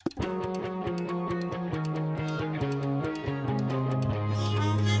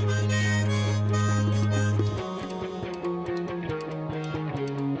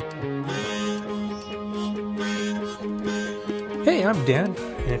I'm Dan,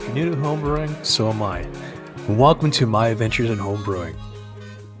 and if you're new to homebrewing, so am I. Welcome to my adventures in homebrewing.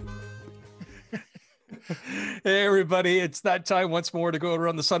 Hey everybody, it's that time once more to go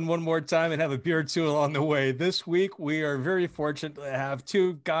around the sun one more time and have a beer or two along the way. This week we are very fortunate to have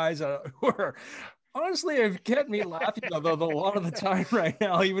two guys who are honestly have kept me laughing a lot of the time right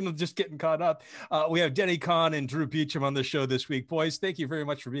now, even just getting caught up. We have Denny Con and Drew Beecham on the show this week. Boys, thank you very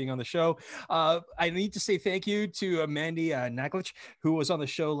much for being on the show. I need to say thank you to Mandy Naglich, who was on the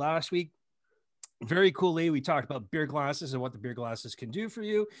show last week. Very coolly, we talked about beer glasses and what the beer glasses can do for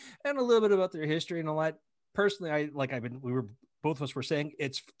you, and a little bit about their history and all that. Personally, both of us were saying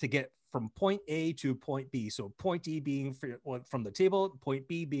it's to get from point A to point B. So point E being from the table, point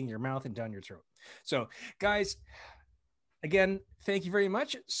B being your mouth and down your throat. So, guys, again, thank you very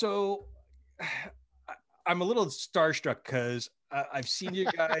much. So, I'm a little starstruck because I've seen you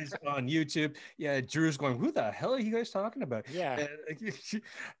guys on YouTube. Yeah, Drew's going, who the hell are you guys talking about? Yeah.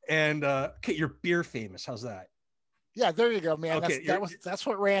 And okay, you're beer famous. How's that? Yeah, there you go, man. Okay, that's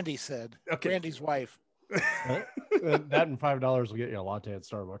what Randy said. Okay. Randy's wife. That and $5 will get you a latte at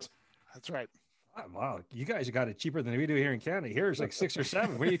Starbucks. That's right. Wow, you guys got it cheaper than we do here in Canada. Here it's like 6 or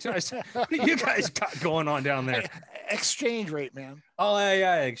 7. What do you guys got going on down there? Exchange rate, man. Oh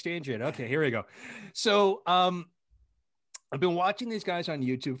yeah, exchange rate. Okay, here we go. So I've been watching these guys on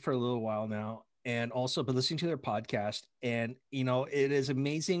YouTube for a little while now, and also been listening to their podcast. And it is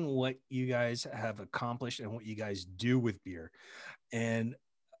amazing what you guys have accomplished and what you guys do with beer. And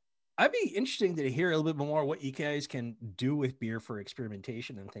I'd be interested to hear a little bit more what you guys can do with beer for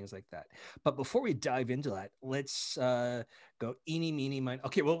experimentation and things like that. But before we dive into that, let's go eeny, meeny, miny.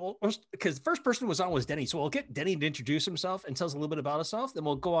 Okay, well, because the first person was Denny. So we'll get Denny to introduce himself and tell us a little bit about himself. Then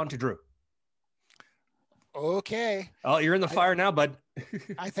we'll go on to Drew. Okay. Oh, you're in the fire now, bud.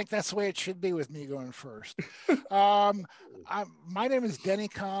 I think that's the way it should be with me going first. My name is Denny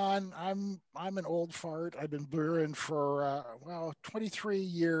Con. I'm an old fart. I've been brewing for 23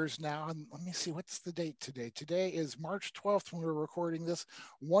 years now. And let me see, what's the date today? Today is March 12th when we're recording this.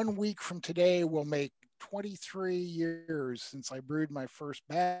 1 week from today will make 23 years since I brewed my first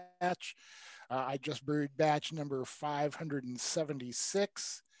batch. I just brewed batch number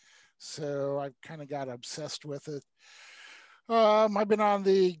 576. So I've kind of got obsessed with it. I've been on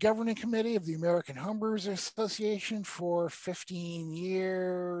the governing committee of the American Homebrewers Association for 15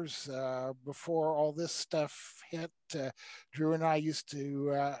 years. Before all this stuff hit, Drew and I used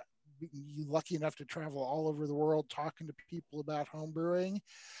to be lucky enough to travel all over the world talking to people about homebrewing.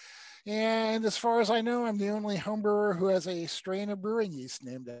 And as far as I know, I'm the only homebrewer who has a strain of brewing yeast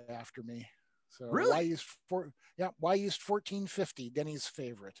named after me. So really? Wyeast 1450, Denny's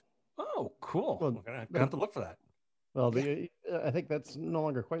favorite. Oh, cool. Well, I'm going to have to look for that. Well, I think that's no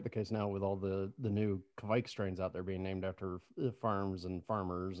longer quite the case now with all the new Kvike strains out there being named after farms and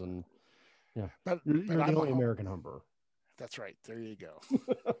farmers. And yeah, but you're the only American homebrewer. That's right. There you go.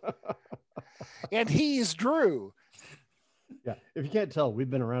 And he's Drew. Yeah, if you can't tell, we've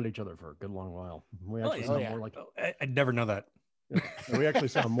been around each other for a good long while. We actually sound more like I'd never know that. We actually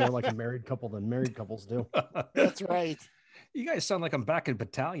sound more like a married couple than married couples do. That's right. You guys sound like I'm back in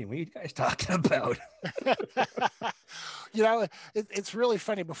battalion. What are you guys talking about? It's really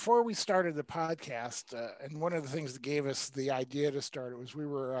funny. Before we started the podcast, and one of the things that gave us the idea to start it was we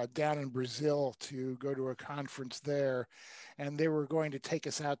were down in Brazil to go to a conference there, and they were going to take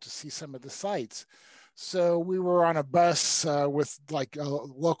us out to see some of the sites. So we were on a bus with like a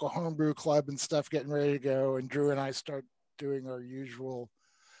local homebrew club and stuff getting ready to go, and Drew and I start doing our usual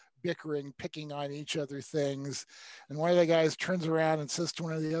bickering, picking on each other things. And one of the guys turns around and says to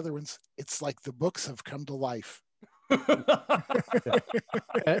one of the other ones, it's like the books have come to life. And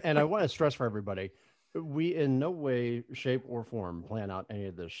I want to stress for everybody, we in no way, shape, or form plan out any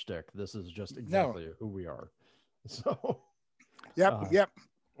of this shtick. This is just exactly who we are. So Yep.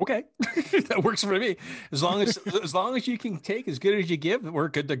 Okay. That works for me. As long as you can take as good as you give, we're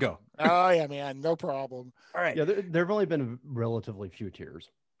good to go. Oh yeah, man, no problem. All right. Yeah, there have only been relatively few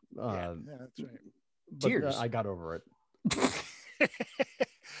tears. Yeah, that's right. Tears. I got over it.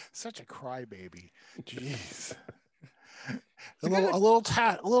 Such a crybaby. Jeez. A little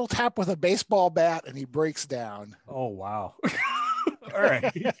tap with a baseball bat, and he breaks down. Oh wow! All right.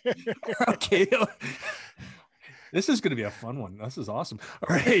 Okay. This is going to be a fun one. This is awesome.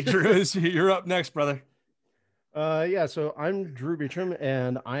 All right, Drew, you're up next, brother. So I'm Drew Beecham,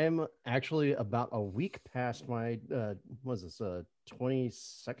 and I'm actually about a week past my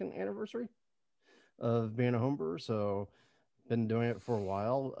 22nd anniversary of being a homebrewer. So been doing it for a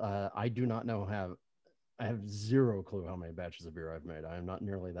while. I do not know I have zero clue how many batches of beer I've made. I am not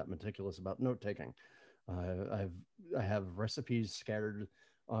nearly that meticulous about note taking. I have recipes scattered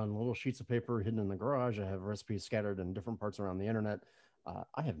on little sheets of paper hidden in the garage. I have recipes scattered in different parts around the internet.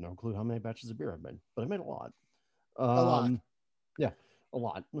 I have no clue how many batches of beer I've made, but I made a lot. A lot. Yeah, a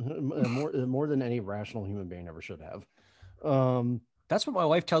lot. more than any rational human being ever should have. That's what my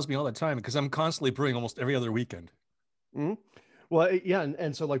wife tells me all the time, because I'm constantly brewing almost every other weekend. Mm-hmm. Well, yeah,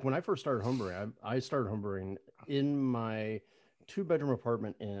 and so like when I first started homebrewing, I started homebrewing in my 2-bedroom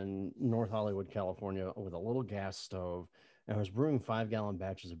apartment in North Hollywood, California, with a little gas stove, and I was brewing 5-gallon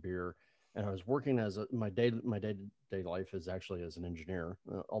batches of beer. And I was working as my day-to-day life is actually as an engineer,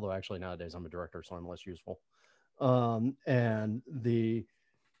 although actually nowadays I'm a director, so I'm less useful. And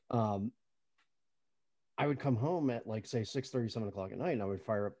I would come home at like say 6:30, 7 o'clock at night, and I would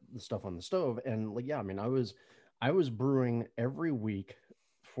fire up the stuff on the stove. And like, yeah, I mean, I was brewing every week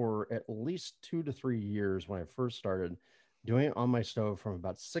for at least 2 to 3 years when I first started doing it on my stove from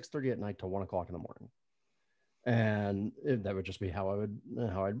about 6:30 at night to 1 o'clock in the morning. And that would just be how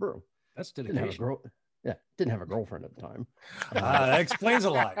I'd brew. That's dedication. Didn't have a girlfriend at the time. That explains a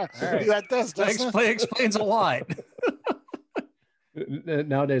lot. Right. That does. Explains a lot.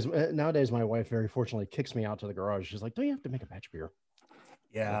 Nowadays, my wife very fortunately kicks me out to the garage. She's like, "Don't you have to make a batch of beer?"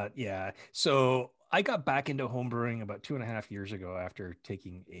 Yeah. So I got back into homebrewing about 2.5 years ago after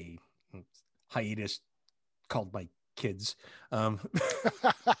taking a hiatus called my kids.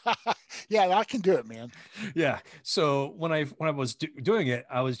 Yeah, I can do it, man. Yeah. So when I was doing it,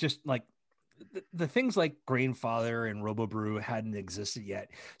 I was just like, the things like Grainfather and RoboBrew hadn't existed yet.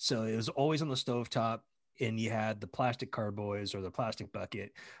 So it was always on the stovetop, and you had the plastic carboys or the plastic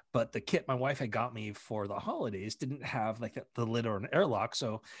bucket. But the kit my wife had got me for the holidays didn't have like the lid or an airlock.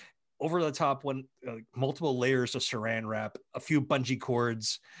 So over the top, multiple layers of saran wrap, a few bungee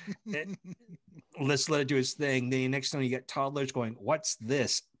cords. Let's let it do its thing. Then next time you get toddlers going, "What's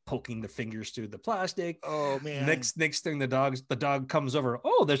this?" Poking the fingers through the plastic. Oh man! Next thing, the dog comes over.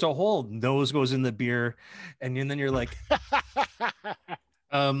 Oh, there's a hole. Nose goes in the beer, and then you're like,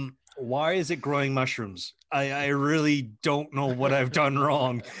 why is it growing mushrooms? I really don't know what I've done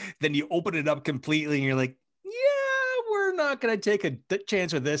wrong. Then you open it up completely, and you're like, yeah, we're not gonna take a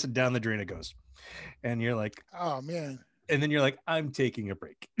chance with this, and down the drain it goes. And you're like, oh man. And then you're like, I'm taking a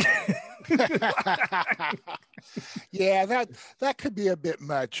break. Yeah, that could be a bit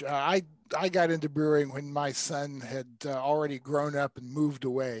much. I got into brewing when my son had already grown up and moved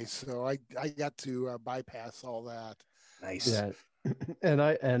away, so I got to bypass all that. Nice. Yeah, and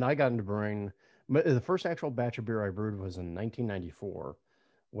I got into brewing. The first actual batch of beer I brewed was in 1994,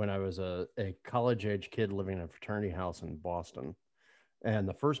 when I was a college age kid living in a fraternity house in Boston, and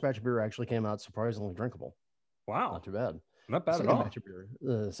the first batch of beer actually came out surprisingly drinkable. Wow. Not too bad. Not bad at all.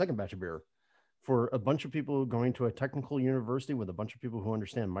 The second batch of beer for a bunch of people going to a technical university with a bunch of people who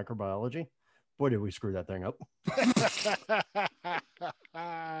understand microbiology. Boy, did we screw that thing up.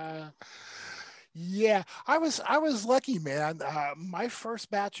 Yeah, I was lucky, man. My first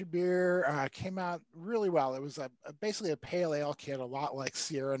batch of beer came out really well. It was basically a pale ale kit, a lot like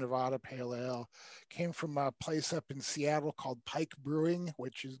Sierra Nevada Pale Ale. Came from a place up in Seattle called Pike Brewing,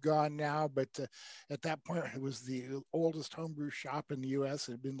 which is gone now. But at that point, it was the oldest homebrew shop in the U.S.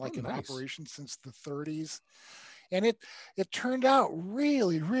 It had been in operation since the 30s. And it turned out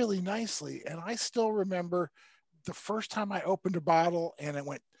really, really nicely. And I still remember the first time I opened a bottle and it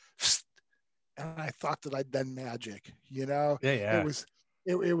went, and I thought that I'd done magic, Yeah.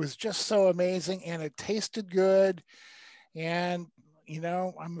 It was just so amazing, and it tasted good. And,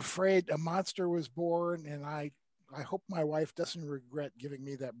 I'm afraid a monster was born, and I hope my wife doesn't regret giving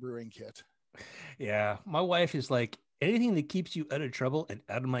me that brewing kit. Yeah. My wife is like, anything that keeps you out of trouble and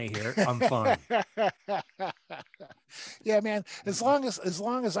out of my hair, I'm fine. Yeah, man. As long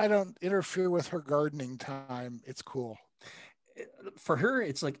as I don't interfere with her gardening time, it's cool. For her,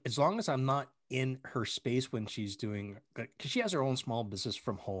 it's like, as long as I'm not in her space when she's doing, because she has her own small business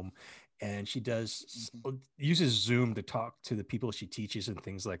from home, and she uses Zoom to talk to the people she teaches and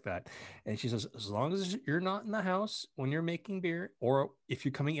things like that. And she says, as long as you're not in the house when you're making beer, or if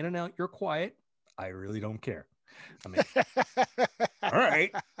you're coming in and out, you're quiet, I really don't care. I mean, all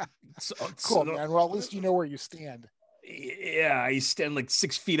right. Cool, man. Well, at least you know where you stand. Yeah, I stand like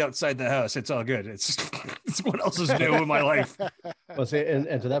 6 feet outside the house. It's all good. It's what else is new in my life. Well, see,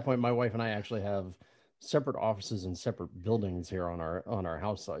 and to that point, my wife and I actually have separate offices and separate buildings here on our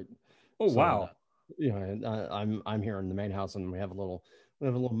house site. Oh, so, wow. I'm here in the main house, and we have a little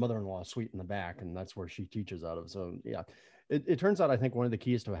mother-in-law suite in the back, and that's where she teaches out of. So yeah, it turns out I think one of the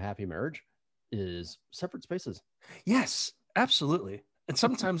keys to a happy marriage is separate spaces. Yes, absolutely. And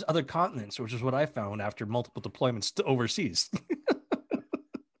sometimes other continents, which is what I found after multiple deployments to overseas.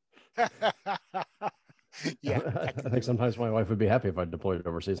 Yeah, I think sometimes my wife would be happy if I deployed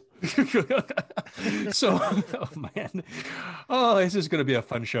overseas. So, oh man, oh, this is going to be a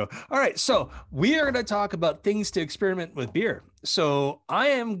fun show. All right, so we are going to talk about things to experiment with beer. So I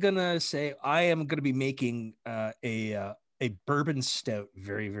am going to say I am going to be making a bourbon stout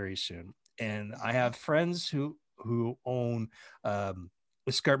very, very soon, and I have friends who own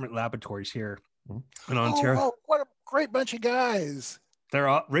Escarpment Laboratories here in Ontario. Oh, what a great bunch of guys. They're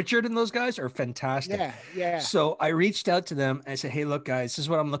all, Richard and those guys are fantastic. Yeah, yeah. So I reached out to them and I said, "Hey, look, guys, this is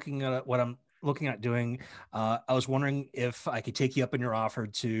what I'm looking at. What I'm looking at doing. I was wondering if I could take you up on your offer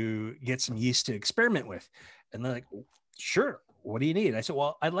to get some yeast to experiment with." And they're like, "Sure. What do you need?" I said,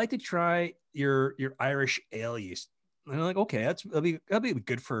 "Well, I'd like to try your Irish ale yeast." And they're like, "Okay, that'll be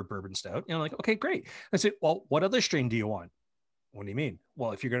good for a bourbon stout." And I'm like, "Okay, great." I said, "Well, what other strain do you want?" "What do you mean?"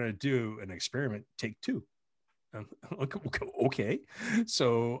 "Well, if you're going to do an experiment, take two." Okay.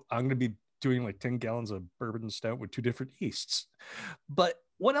 So I'm going to be doing like 10 gallons of bourbon stout with two different yeasts. But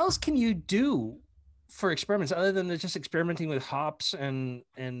what else can you do for experiments other than just experimenting with hops and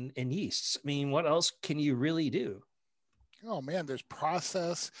yeasts? I mean, what else can you really do? Oh man, there's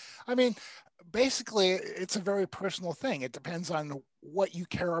process. I mean, basically it's a very personal thing. It depends on what you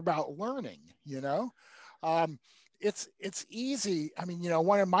care about learning, you know? It's easy. I mean,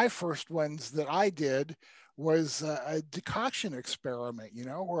 one of my first ones that I did was a decoction experiment,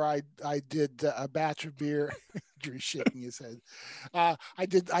 where I did a batch of beer. Drew's shaking his head. I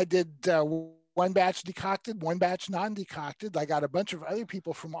did one batch decocted, one batch non-decocted. I got a bunch of other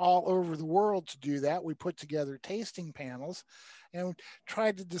people from all over the world to do that. We put together tasting panels and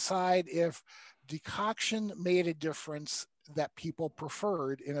tried to decide if decoction made a difference that people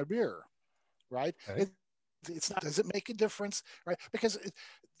preferred in a beer, right? Okay. It's not, does it make a difference, right? Because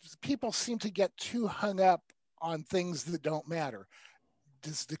people seem to get too hung up on things that don't matter.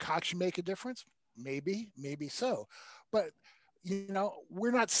 Does decoction make a difference? Maybe so. But, we're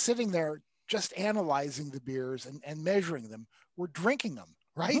not sitting there just analyzing the beers and measuring them. We're drinking them,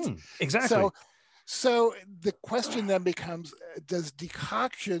 right? Exactly. So the question then becomes, does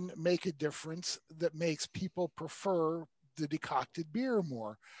decoction make a difference that makes people prefer the decocted beer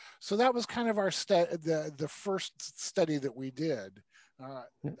more? So that was kind of our the first study that we did.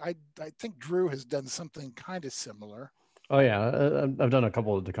 I think Drew has done something kind of similar. Oh yeah, I've done a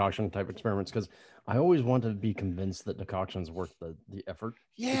couple of decoction type experiments because I always want to be convinced that decoction's worth the effort.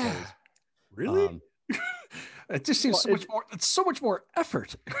 Yeah. Because, Really? It just seems so much more. It's so much more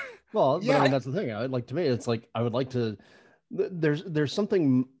effort. Well, Yeah. but I mean that's the thing. To me, it's like I would like to. There's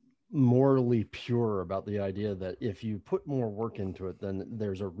something morally pure about the idea that if you put more work into it, then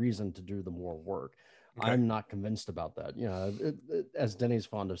there's a reason to do the more work. Okay. I'm not convinced about that. As Denny's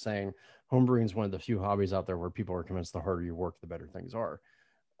fond of saying, homebrewing is one of the few hobbies out there where people are convinced the harder you work, the better things are.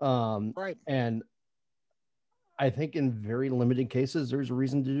 Right. And I think in very limited cases, there's a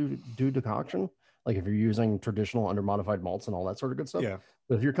reason to do decoction. Like if you're using traditional under-modified malts and all that sort of good stuff. Yeah.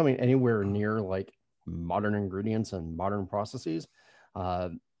 But if you're coming anywhere near like modern ingredients and modern processes,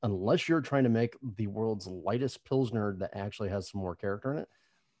 unless you're trying to make the world's lightest Pilsner that actually has some more character in it,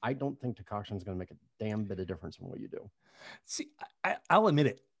 I don't think decoction is going to make a damn bit of difference in what you do. See, I'll admit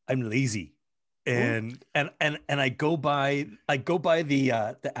it. I'm lazy, and I go by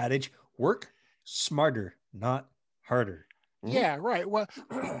the adage: work smarter, not harder. Yeah, right. Well,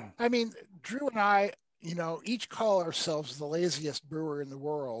 I mean, Drew and I, each call ourselves the laziest brewer in the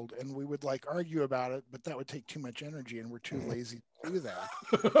world, and we would like argue about it, but that would take too much energy, and we're too lazy to do that.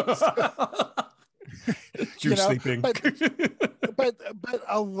 You're sleeping. But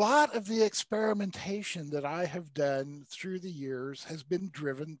a lot of the experimentation that I have done through the years has been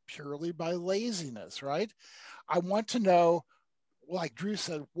driven purely by laziness, right? I want to know, like Drew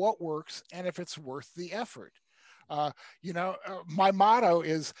said, what works and if it's worth the effort. My motto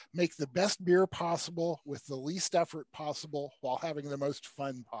is make the best beer possible with the least effort possible while having the most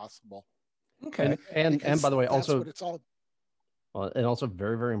fun possible. Okay. And by the way, that's also what it's all. And also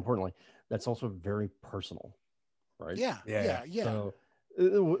very, very importantly, that's also very personal, right? Yeah. So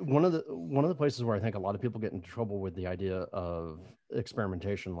one of the places where I think a lot of people get into trouble with the idea of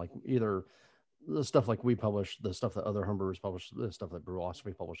experimentation, like either the stuff like we publish, the stuff that other homebrewers publish, the stuff that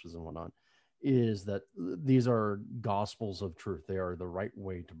Brewosophy publishes and whatnot, is that these are gospels of truth. They are the right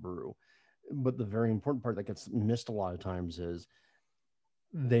way to brew. But the very important part that gets missed a lot of times is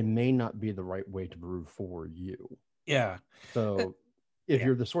they may not be the right way to brew for you. Yeah. So if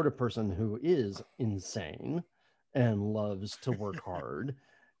you're the sort of person who is insane and loves to work hard,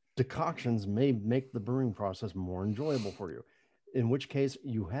 decoctions may make the brewing process more enjoyable for you. In which case,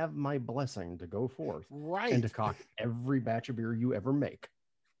 you have my blessing to go forth and decoct every batch of beer you ever make.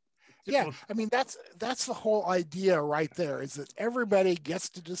 Yeah, I mean that's the whole idea right there, is that everybody gets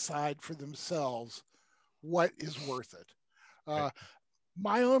to decide for themselves what is worth it. Right.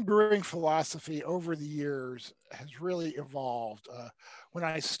 My own brewing philosophy over the years has really evolved. When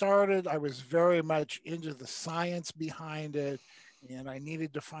I started, I was very much into the science behind it, and I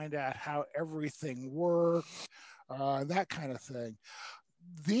needed to find out how everything worked, that kind of thing.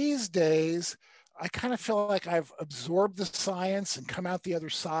 These days, I kind of feel like I've absorbed the science and come out the other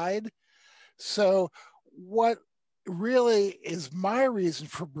side. So, what really is my reason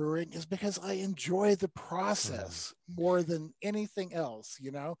for brewing is because I enjoy the process more than anything else.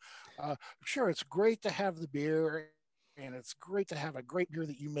 Sure, it's great to have the beer and it's great to have a great beer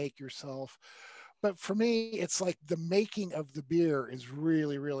that you make yourself. But for me, it's like the making of the beer is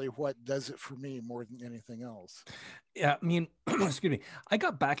really, really what does it for me more than anything else. Yeah, I mean, excuse me. I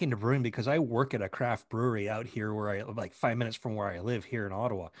got back into brewing because I work at a craft brewery out here where I like 5 minutes from where I live here in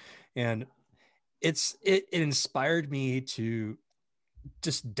Ottawa. And it inspired me to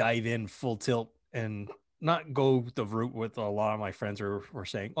just dive in full tilt and not go the route with a lot of my friends were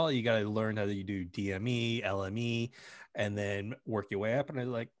saying, oh, you got to learn how you do DME, LME, and then work your way up. And I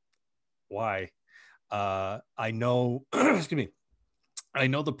was like, why? I know, excuse me. I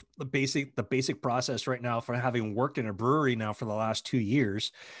know the basic process right now for having worked in a brewery now for the last 2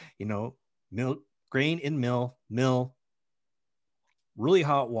 years, milk, grain in mill, really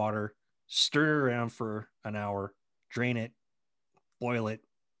hot water, stir it around for an hour, drain it, boil it,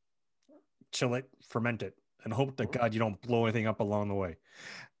 chill it, ferment it, and hope that God you don't blow anything up along the way.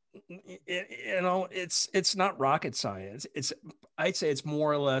 It's not rocket science. I'd say it's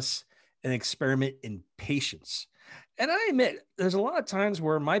more or less an experiment in patience. And I admit there's a lot of times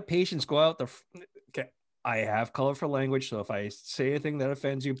where my patience go out okay, I have colorful language, so if I say anything that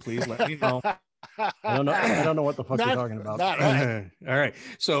offends you, please let me know. I don't know what the fuck you're talking about. Not right. All right.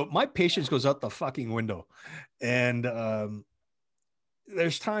 So my patience goes out the fucking window. And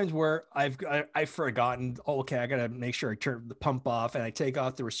there's times where I've forgotten, okay, I gotta make sure I turn the pump off and I take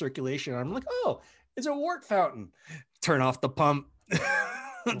off the recirculation. I'm like, oh, it's a wart fountain. Turn off the pump.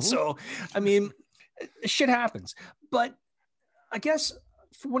 So, I mean, shit happens. But I guess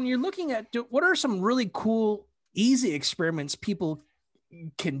when you're looking at what are some really cool, easy experiments people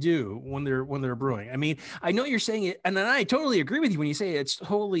can do when they're brewing. I mean, I know you're saying it, and then I totally agree with you when you say it's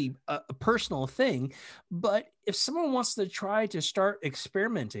totally a personal thing. But if someone wants to try to start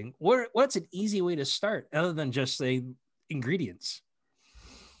experimenting, what's an easy way to start other than just say ingredients?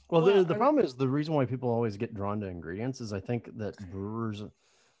 Well, the problem is the reason why people always get drawn to ingredients is I think that brewers,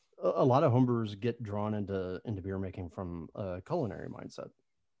 a lot of homebrewers get drawn into beer making from a culinary mindset.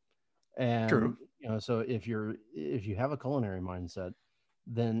 And True. So if you have a culinary mindset,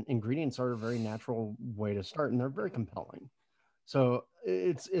 then ingredients are a very natural way to start, and they're very compelling. So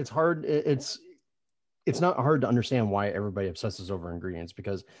it's hard. It's not hard to understand why everybody obsesses over ingredients,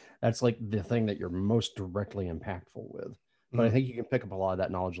 because that's like the thing that you're most directly impactful with. But I think you can pick up a lot of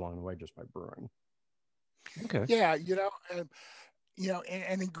that knowledge along the way just by brewing. Okay. Yeah,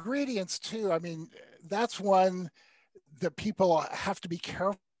 and ingredients too. I mean, that's one that people have to be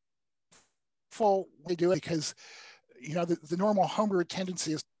careful they do it, because the normal homebrewer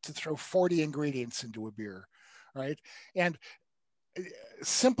tendency is to throw 40 ingredients into a beer, right? And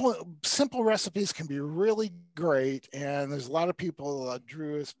simple recipes can be really great, and there's a lot of people,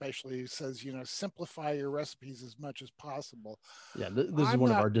 Drew especially, says simplify your recipes as much as possible. Yeah, this is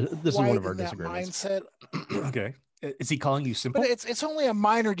one of our disagreements. Mindset. Okay, is he calling you simple? But it's only a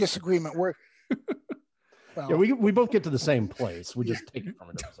minor disagreement. Where well, yeah, we both get to the same place. We just take it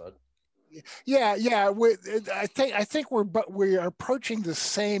from an episode. Yeah. I think we are approaching the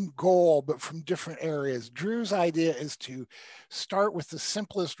same goal, but from different areas. Drew's idea is to start with the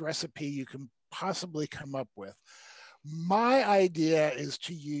simplest recipe you can possibly come up with. My idea is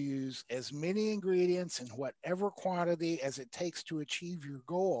to use as many ingredients in whatever quantity as it takes to achieve your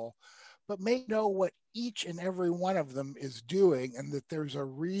goal, but know what each and every one of them is doing, and that there's a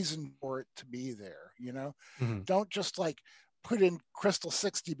reason for it to be there. Don't just like put in Crystal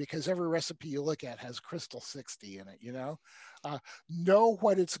 60 because every recipe you look at has Crystal 60 in it. Know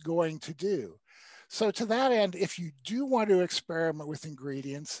what it's going to do. So to that end, if you do want to experiment with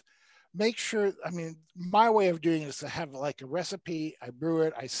ingredients, make sure, my way of doing it is to have like a recipe, I brew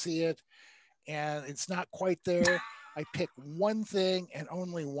it, I see it, and it's not quite there. I pick one thing and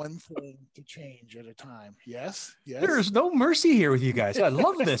only one thing to change at a time. Yes. There's no mercy here with you guys. I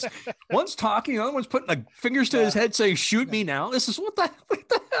love this. One's talking, the other one's putting the fingers to his head saying, shoot me now. This is what the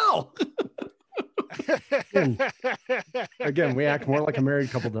hell? Again, we act more like a married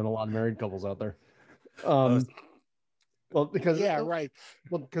couple than a lot of married couples out there. Well, because Yeah, right.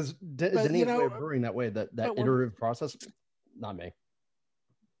 Well, because But, Denny's way of brewing that way, that but when- iterative process, not me.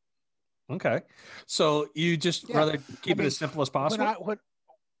 Okay. So you just Yeah, rather I keep it mean, as simple as when possible?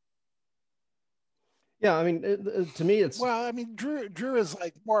 Yeah, I mean, to me, it's well, I mean, Drew is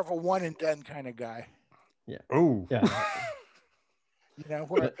like more of a one and done kind of guy. yeah, Oh, yeah. You know,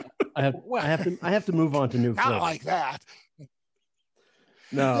 where well, I have to move on to new not flavors. like that.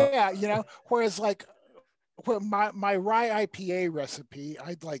 No, Yeah, you know, whereas like my rye IPA recipe,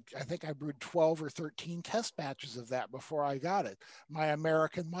 I think I brewed 12 or 13 test batches of that before I got it. My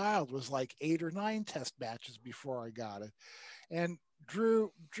American mild was like 8 or 9 test batches before I got it. And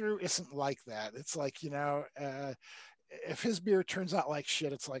Drew isn't like that. It's like, you know, if his beer turns out like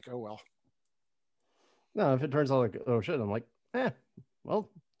shit, it's like, oh well. no. If it turns out like oh shit, I'm like, well,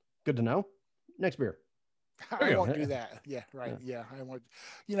 good to know. Next beer. There I you go. won't do that. Yeah, right. Yeah, I won't.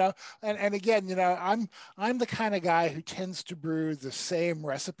 You know, and again, you know, I'm the kind of guy who tends to brew the same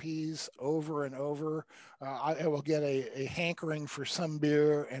recipes over and over. I will get a hankering for some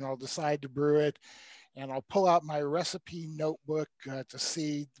beer, and I'll decide to brew it, and I'll pull out my recipe notebook to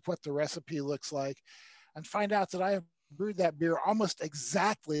see what the recipe looks like, and find out that I have brewed that beer almost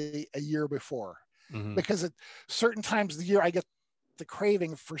exactly a year before, Mhm. because at certain times of the year I get the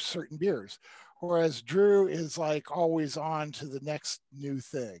craving for certain beers, whereas Drew is like always on to the next new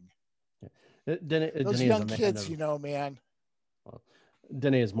thing. Denny Those is young a man kids, of you know, man. well,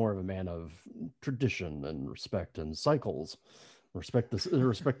 Denny is more of a man of tradition and respect and cycles. Respect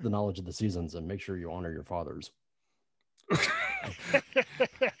the knowledge of the seasons and make sure you honor your fathers.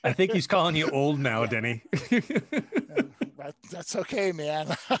 I think he's calling you old now, Denny. That's okay, man.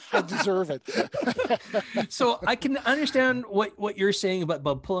 I deserve it. So I can understand what you're saying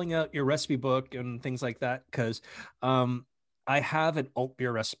about pulling out your recipe book and things like that, because I have an alt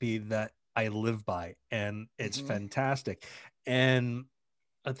beer recipe that I live by, and it's fantastic. And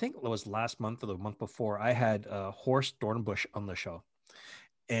I think it was last month or the month before, I had Horst Dornbusch on the show.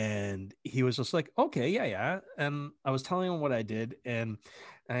 And he was just like, okay, yeah. And I was telling him what I did. And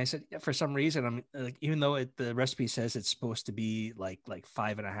I said, yeah, for some reason, I'm like, even though the recipe says it's supposed to be like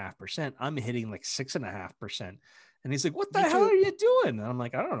 5.5%, I'm hitting like 6.5%. And he's like, what the Me hell too. are you doing? And I'm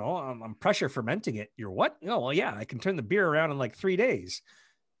like, I don't know. I'm pressure fermenting it. You're what? Oh, well, yeah, I can turn the beer around in like 3 days.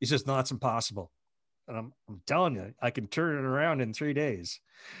 He says, no, that's impossible. And I'm telling you, I can turn it around in 3 days.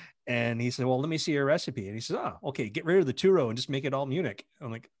 And he said, well, let me see your recipe. And he says, oh, okay, get rid of the two row and just make it all Munich.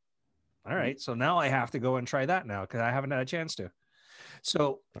 I'm like, all right. So now I have to go and try that now because I haven't had a chance to.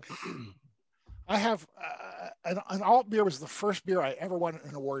 So I have an alt beer was the first beer I ever won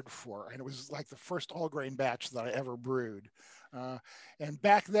an award for, and it was like the first all grain batch that I ever brewed. And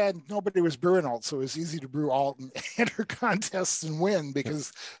back then, nobody was brewing alt, so it was easy to brew alt and enter contests and win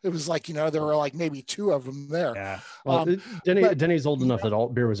because it was like, you know, there were like maybe 2 of them there. yeah. Well, but- Denny's old enough that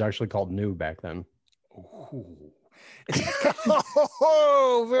alt beer was actually called new back then. Ooh.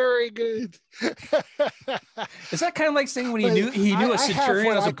 Oh, very good. Is that kind of like saying when But he knew a I have centurion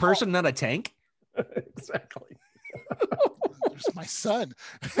what as a I call- person, not a tank? Exactly. There's my son.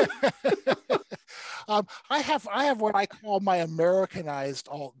 I have what I call my Americanized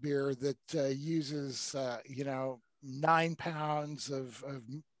alt beer that uses you know, 9 pounds of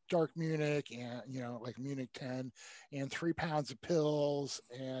dark Munich and, you know, like Munich 10 and 3 pounds of pills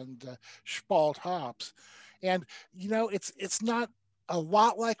and Spalt hops. And, you know, it's not a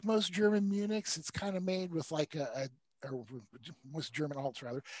lot like most German Munichs. It's kind of made with like or most German alts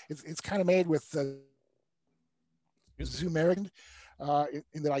rather. It's kind of made with Zumerigen,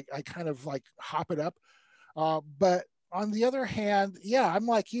 in that I kind of like hop it up. But on the other hand, yeah, I'm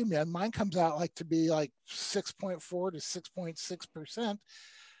like you, man. Mine comes out like to be like 6.4 to 6.6%.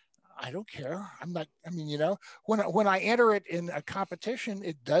 I don't care. I'm not, I mean, you know, when I enter it in a competition,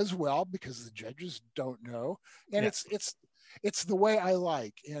 it does well because the judges don't know. And Yeah. it's the way I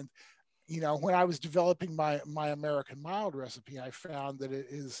like. And, you know, when I was developing my American mild recipe, I found that it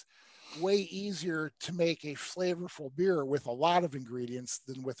is way easier to make a flavorful beer with a lot of ingredients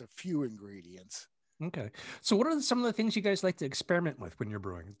than with a few ingredients. Okay. So what are some of the things you guys like to experiment with when you're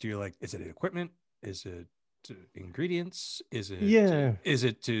brewing? Do you like, is it equipment? Is it ingredients? Is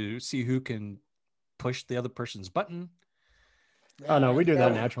it to see who can push the other person's button? Oh no, we do that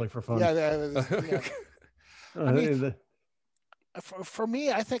No. naturally for fun. Yeah. I mean, for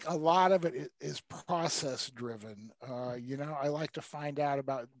me, I think a lot of it is process driven. You know, I like to find out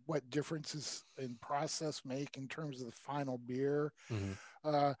about what differences in process make in terms of the final beer.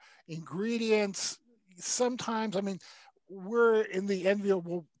 Mhm. Ingredients, sometimes, I mean, we're in the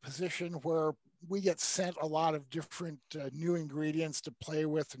enviable position where we get sent a lot of different new ingredients to play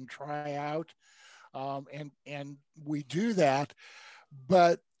with and try out. and we do that,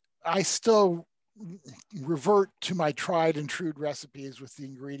 but I still revert to my tried and true recipes with the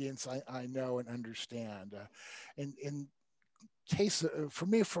ingredients I know and understand. In case for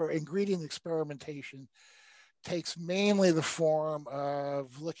me, for ingredient experimentation, takes mainly the form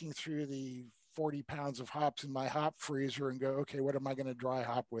of looking through the 40 pounds of hops in my hop freezer and go, okay, what am I going to dry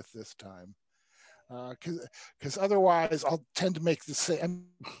hop with this time? Because otherwise I'll tend to make the same,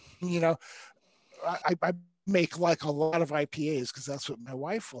 I make like a lot of IPAs because that's what my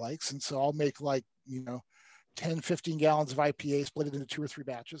wife likes. And so I'll make 10, 15 gallons of IPA, split it into 2 or 3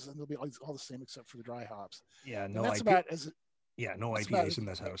 batches, and they'll be all the same except for the dry hops. Yeah, no IPAs in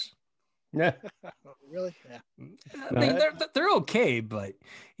this house. Yeah. Really? Yeah. I mean, they're okay, but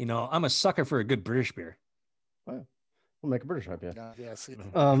I'm a sucker for a good British beer. Wow. We'll make a British IPA. Yeah. See,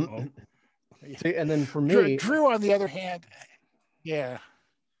 see, and then for me, Drew, on the other hand, yeah.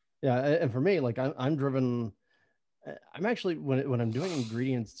 Yeah, and for me, like I'm driven. I'm actually when I'm doing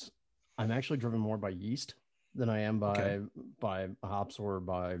ingredients, I'm actually driven more by yeast than I am by hops or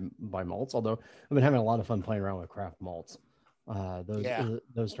by malts. Although I've been having a lot of fun playing around with craft malts.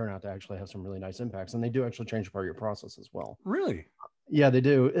 Those turn out to actually have some really nice impacts, and they do actually change part of your process as well. Really? Yeah, they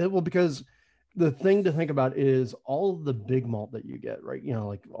do. Well, because the thing to think about is all the big malt that you get, right?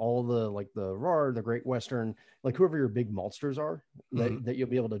 Like all the RAR, the Great Western, like whoever your big maltsters are that you'll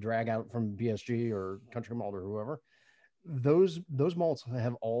be able to drag out from BSG or Country Malt or whoever. Those malts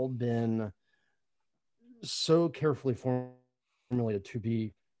have all been so carefully formulated to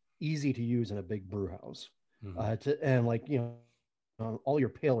be easy to use in a big brew house. All your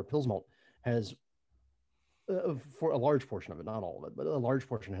pale or Pils malt has, for a large portion of it, not all of it, but a large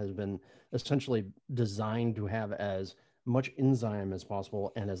portion has been essentially designed to have as much enzyme as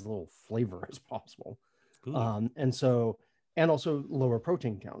possible and as little flavor as possible. And also lower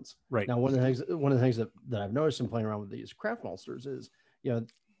protein counts. Right. Now, one of the things that I've noticed in playing around with these craft maltsters is,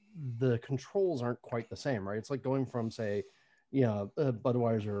 the controls aren't quite the same, right? It's like going from, say,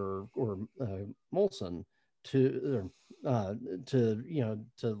 Budweiser or Molson to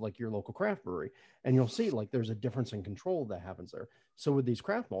like your local craft brewery, and you'll see like there's a difference in control that happens there. So with these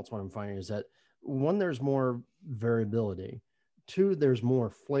craft malts, what I'm finding is that, one, there's more variability, 2, there's more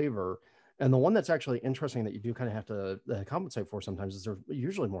flavor, and the one that's actually interesting that you do kind of have to compensate for sometimes is there's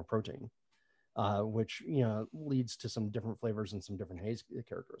usually more protein, which leads to some different flavors and some different haze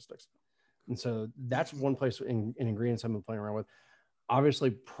characteristics. And so that's one place in ingredients I've been playing around with. Obviously,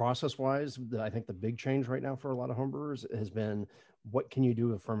 process-wise, I think the big change right now for a lot of homebrewers has been, what can you do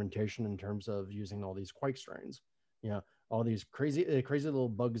with fermentation in terms of using all these quake strains? All these crazy little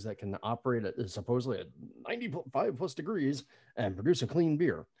bugs that can operate at supposedly at 95 plus degrees and produce a clean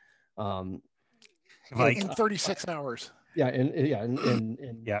beer. In 36 hours. Yeah, in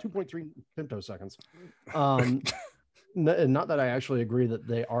 2.3 femtoseconds. Not that I actually agree that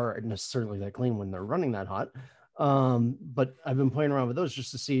they are necessarily that clean when they're running that hot. But I've been playing around with those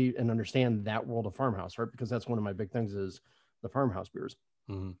just to see and understand that world of farmhouse, right? Because that's one of my big things is the farmhouse beers.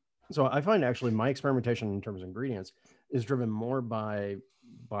 Mm-hmm. So I find actually my experimentation in terms of ingredients is driven more by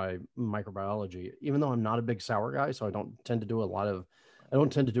microbiology, even though I'm not a big sour guy. So I don't tend to do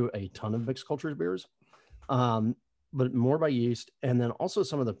a ton of mixed cultures beers, but more by yeast. And then also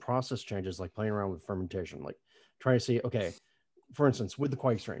some of the process changes, like playing around with fermentation, like trying to see, okay, for instance, with the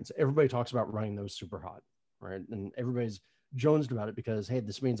quake strains, everybody talks about running those super hot, right? And everybody's jonesed about it because, hey,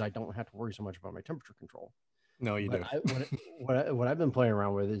 this means I don't have to worry so much about my temperature control. No, you do. What I've been playing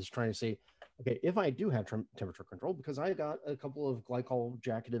around with is trying to see, okay, if I do have temperature control, because I got a couple of glycol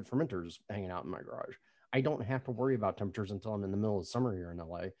jacketed fermenters hanging out in my garage, I don't have to worry about temperatures until I'm in the middle of summer here in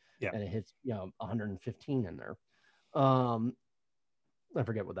LA, and it hits 115 in there. I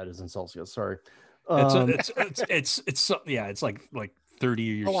forget what that is in Celsius. Sorry. It's like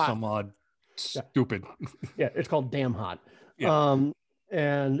 30 or some odd stupid. Yeah, it's called damn hot. Yeah.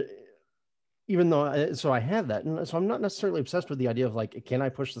 And even though I have that, and so I'm not necessarily obsessed with the idea of like, can I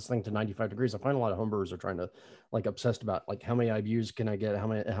push this thing to 95 degrees? I find a lot of homebrewers are trying to like obsessed about like how many IBUs can I get,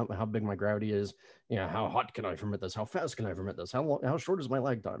 how big my gravity is, how hot can I ferment this, how fast can I ferment this, how short is my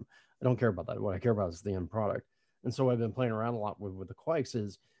lag time? I don't care about that. What I care about is the end product. And so I've been playing around a lot with the quakes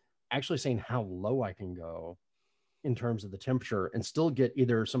is actually saying how low I can go in terms of the temperature and still get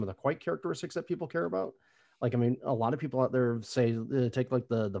either some of the quake characteristics that people care about. Like, I mean, a lot of people out there say, take like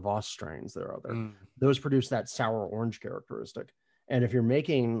the Voss strains that are out there. Those produce that sour orange characteristic. And if you're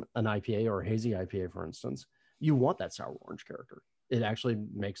making an IPA or a hazy IPA, for instance, you want that sour orange character. It actually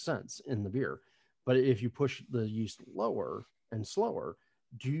makes sense in the beer. But if you push the yeast lower and slower,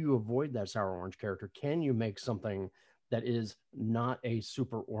 do you avoid that sour orange character? Can you make something that is not a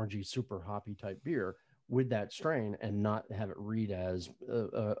super orangey, super hoppy type beer with that strain, and not have it read as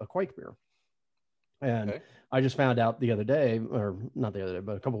a Quake beer. And Okay. I just found out the other day, or not the other day,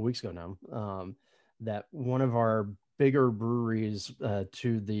 but a couple of weeks ago now, that one of our bigger breweries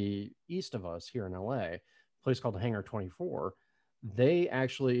to the east of us here in LA, a place called Hangar 24, they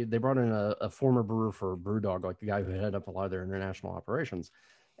brought in a former brewer for Brewdog, like the guy who headed up a lot of their international operations,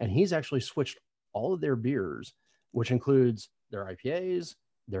 and he's actually switched all of their beers, which includes their IPAs,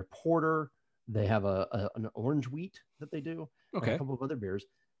 their porter. They have an orange wheat that they do, and a Okay. couple of other beers.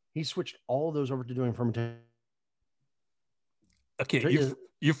 He switched all of those over to doing fermentation. Okay.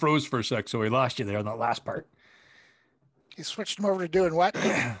 You froze for a sec, so we lost you there on that last part. He switched him over to doing what?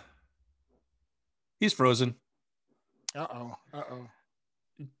 He's frozen. Uh-oh.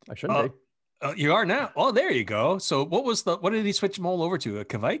 I shouldn't be. You are now. Oh, there you go. So what did he switch them all over to? A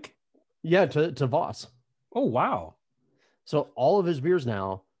Kvike? Yeah, to Voss. Oh, wow. So all of his beers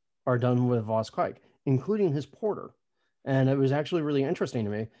now are done with Voss Kvike, including his porter. And it was actually really interesting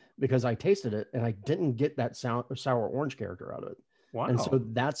to me because I tasted it and I didn't get that sour orange character out of it. Wow. And so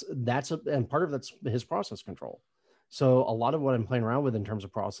and part of that's his process control. So a lot of what I'm playing around with in terms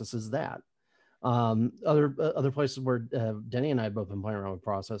of process is that. Other places where Denny and I have both been playing around with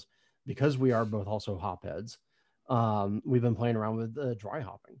process, because we are both also hop heads. We've been playing around with dry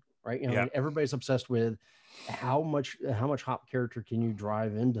hopping, right? Like everybody's obsessed with how much hop character can you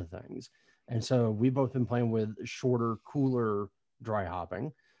drive into things. And so we've both been playing with shorter, cooler dry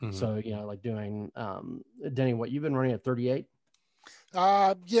hopping. Mm-hmm. So, like doing, Denny, what you've been running at 38?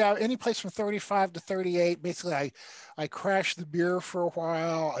 Yeah, any place from 35 to 38. Basically, I crash the beer for a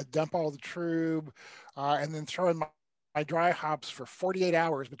while, I dump all the trub, and then throw in my dry hops for 48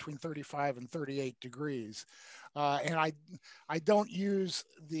 hours between 35 and 38 degrees. And I don't use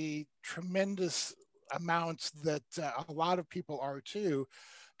the tremendous amounts that a lot of people are too,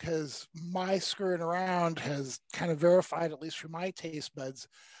 because my screwing around has kind of verified, at least for my taste buds,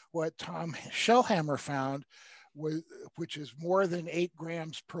 what Tom Shellhammer found, which is more than 8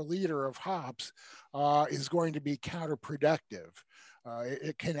 grams per liter of hops, is going to be counterproductive.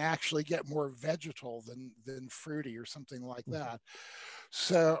 It can actually get more vegetal than fruity or something like that.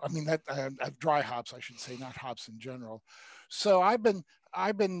 So, I mean, that dry hops, I should say, not hops in general. So I've been,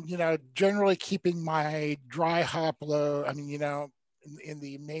 generally keeping my dry hop low. I mean, in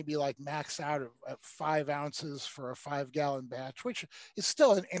the maybe like max out at 5 ounces for a 5-gallon batch, which is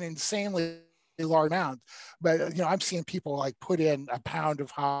still an insanely large amount. But I'm seeing people like put in a pound of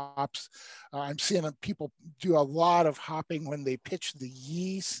hops. I'm seeing people do a lot of hopping when they pitch the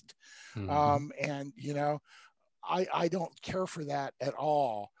yeast. Mm-hmm. And I don't care for that at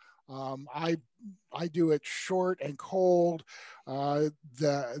all. I do it short and cold.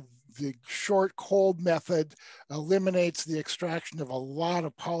 The short cold method eliminates the extraction of a lot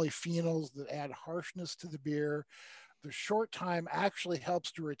of polyphenols that add harshness to the beer. The short time actually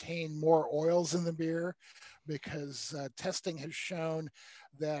helps to retain more oils in the beer, because testing has shown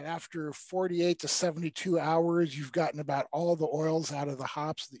that after 48 to 72 hours, you've gotten about all the oils out of the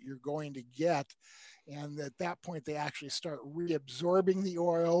hops that you're going to get. And at that point, they actually start reabsorbing the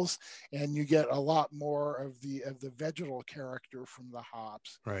oils, and you get a lot more of the vegetal character from the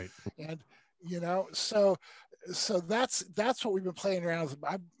hops. Right. And so that's what we've been playing around with.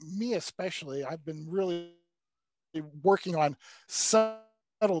 Me especially, I've been really working on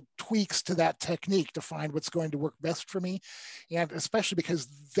subtle tweaks to that technique to find what's going to work best for me, and especially because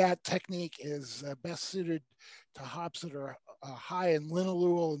that technique is best suited to hops that are high in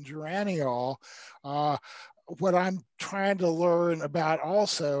linalool and geraniol. What I'm trying to learn about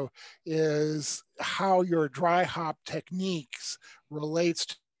also is how your dry hop techniques relates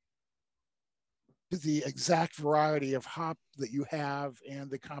to the exact variety of hop that you have and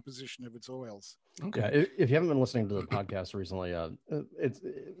the composition of its oils. Okay. Yeah, if you haven't been listening to the podcast recently,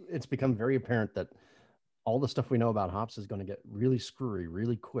 it's become very apparent that all the stuff we know about hops is going to get really screwy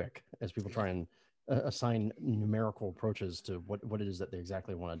really quick as people try and assign numerical approaches to what it is that they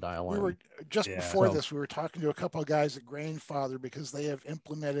exactly want to dial in. We were just before this, we were talking to a couple of guys at Grainfather, because they have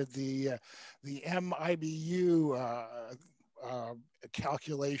implemented the MIBU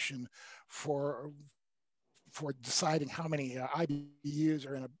calculation for deciding how many IBUs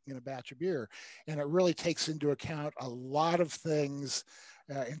are in a batch of beer, and it really takes into account a lot of things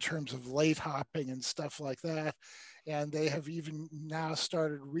in terms of late hopping and stuff like that. And they have even now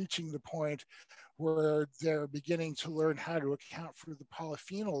started reaching the point where they're beginning to learn how to account for the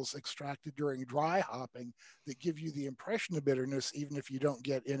polyphenols extracted during dry hopping that give you the impression of bitterness, even if you don't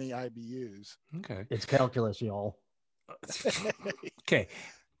get any IBUs. Okay. It's calculus, y'all. Okay.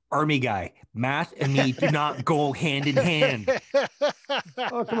 Army guy. Math and me do not go hand in hand.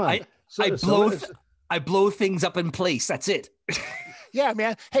 Oh, come on. I blow things up in place. That's it. Yeah,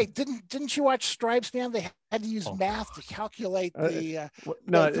 man. Hey, didn't you watch Stripes, man? They had to use math to calculate the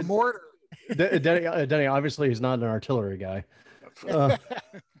mortar. Denny, obviously, he's not an artillery guy.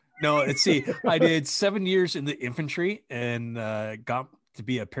 No, let's see. I did 7 years in the infantry and got to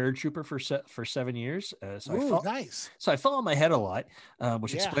be a paratrooper for 7 years. Nice. So I fell on my head a lot,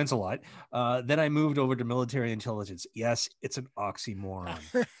 which explains a lot. Then I moved over to military intelligence. Yes, it's an oxymoron.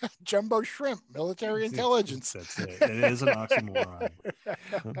 Jumbo shrimp, military intelligence. That's it. It is an oxymoron.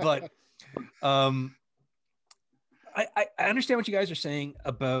 But I understand what you guys are saying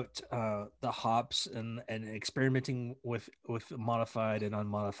about the hops and experimenting with modified and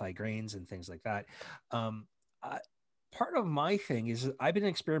unmodified grains and things like that. Part of my thing is I've been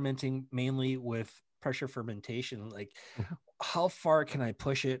experimenting mainly with pressure fermentation. Like, how far can I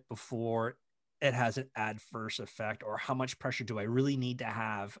push it before it has an adverse effect, or how much pressure do I really need to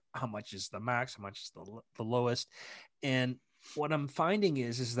have? How much is the max? How much is the lowest? And what I'm finding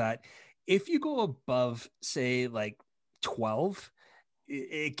is that if you go above, say, like 12,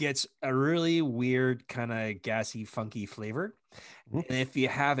 it gets a really weird kind of gassy, funky flavor. And if you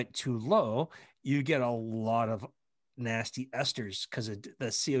have it too low, you get a lot of nasty esters because the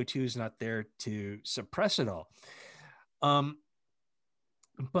CO2 is not there to suppress it all.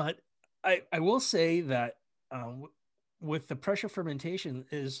 But I will say that with the pressure fermentation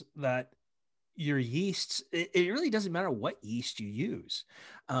is that your yeasts, it really doesn't matter what yeast you use.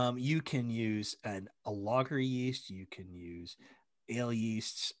 You can use a lager yeast, you can use ale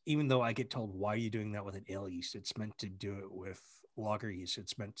yeasts, even though I get told, why are you doing that with an ale yeast? It's meant to do it with lager yeast.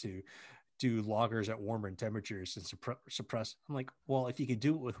 It's meant to do lagers at warmer temperatures and suppress. I'm like, well, if you could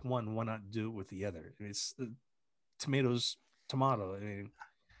do it with one, why not do it with the other? It's tomato. I mean,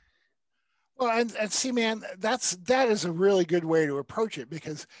 well, and see, man, that is a really good way to approach it,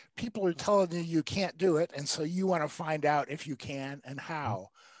 because people are telling you can't do it, and so you want to find out if you can and how.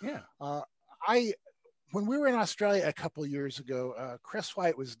 Yeah. When we were in Australia a couple of years ago, Chris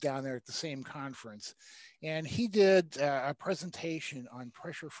White was down there at the same conference, and he did a presentation on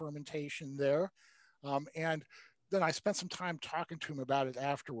pressure fermentation there. And then I spent some time talking to him about it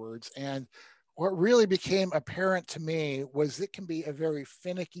afterwards. And what really became apparent to me was it can be a very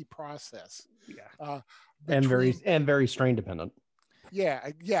finicky process. Yeah. And very strain dependent. Yeah.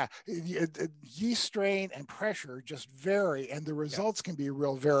 Yeast strain and pressure just vary, and the results can be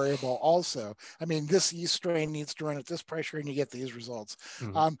real variable also. I mean, this yeast strain needs to run at this pressure and you get these results.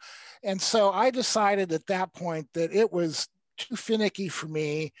 And so I decided at that point that it was too finicky for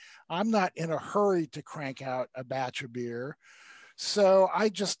me. I'm not in a hurry to crank out a batch of beer. So I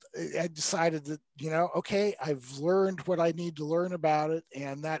decided that, okay, I've learned what I need to learn about it,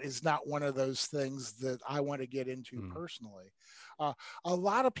 and that is not one of those things that I want to get into personally. A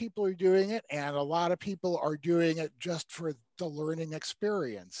lot of people are doing it, and a lot of people are doing it just for the learning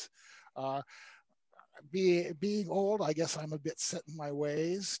experience. Being old, I guess I'm a bit set in my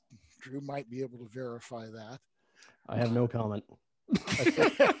ways. Drew might be able to verify that. I have no comment.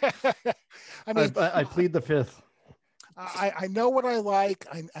 I mean, I plead the fifth. I know what I like,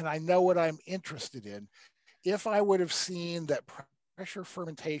 and I know what I'm interested in. If I would have seen that pressure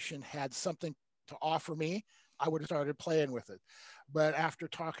fermentation had something to offer me, I would have started playing with it. But after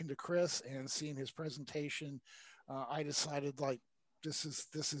talking to Chris and seeing his presentation, I decided, like, this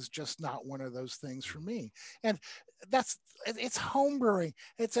is just not one of those things for me. And it's homebrewing.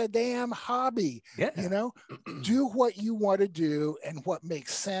 It's a damn hobby. Yeah. Do what you want to do and what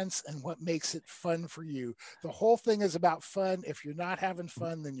makes sense and what makes it fun for you. The whole thing is about fun. If you're not having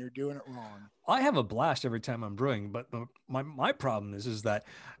fun, then you're doing it wrong. I have a blast every time I'm brewing, but my problem is that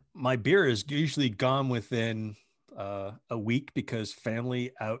my beer is usually gone within a week, because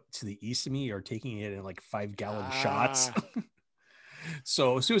family out to the east of me are taking it in like 5-gallon shots.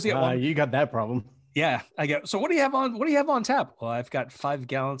 So as soon as they get one, you got that problem. Yeah, I get. So what do you have on tap? Well, I've got 5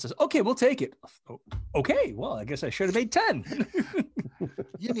 gallons. Okay, we'll take it. Okay, well, I guess I should have made 10.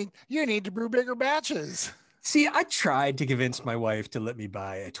 You need to brew bigger batches. See, I tried to convince my wife to let me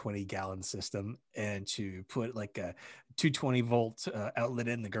buy a 20-gallon system and to put like a 220-volt outlet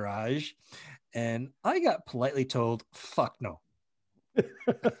in the garage, and I got politely told, "Fuck no."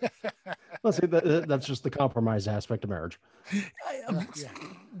 Let's see, that's just the compromise aspect of marriage.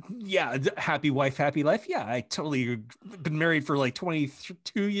 Yeah, happy wife, happy life. Yeah, I totally been married for like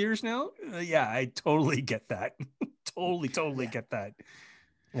 22 years now. Yeah, I totally get that. totally get that.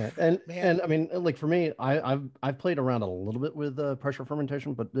 Yeah, and I mean, like for me, I've played around a little bit with pressure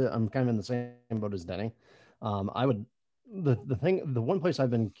fermentation, but I'm kind of in the same boat as Denny. I would the one place I've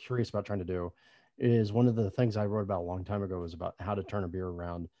been curious about trying to do is one of the things I wrote about a long time ago was about how to turn a beer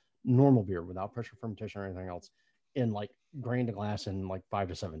around, normal beer without pressure fermentation or anything else, in like grain to glass in like 5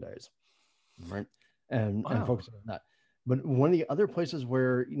 to 7 days, right? And focusing on that. But one of the other places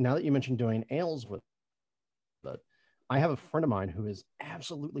where, now that you mentioned doing ales with it, I have a friend of mine who is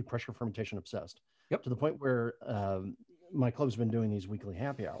absolutely pressure fermentation obsessed, to the point where my club's been doing these weekly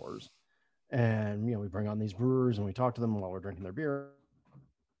happy hours, and we bring on these brewers and we talk to them while we're drinking their beer,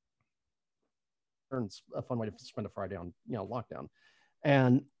 and it's a fun way to spend a Friday on lockdown.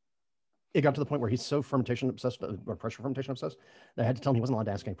 And it got to the point where he's so fermentation obsessed, or pressure fermentation obsessed, that I had to tell him he wasn't allowed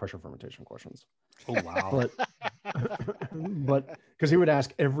to ask any pressure fermentation questions. Oh wow! But because he would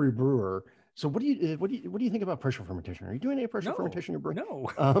ask every brewer, so what do you think about pressure fermentation? Are you doing any pressure fermentation in your brew?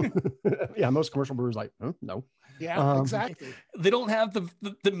 No. Yeah, most commercial brewers like, no. Yeah, exactly. They don't have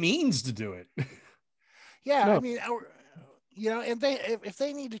the means to do it. Yeah, no. I mean, and if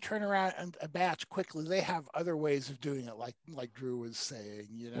they need to turn around a batch quickly, they have other ways of doing it, like Drew was saying,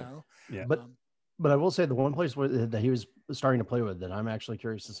 Yeah. But I will say the one place that he was starting to play with that I'm actually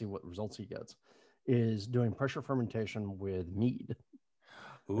curious to see what results he gets is doing pressure fermentation with mead.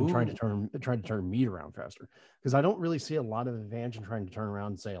 Ooh. And trying to turn mead around faster, because I don't really see a lot of advantage in trying to turn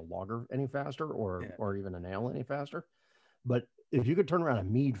around, say, a lager any faster, or even an ale any faster. But if you could turn around a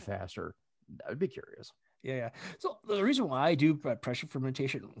mead faster, I would be curious. Yeah. So the reason why I do pressure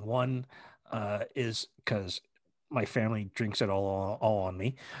fermentation, one, is because my family drinks it all on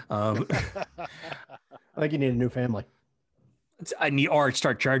me. I think you need a new family. I need, or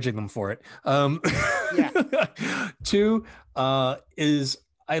start charging them for it. Yeah. Two, is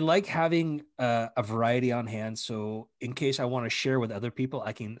I like having a variety on hand. So in case I want to share with other people,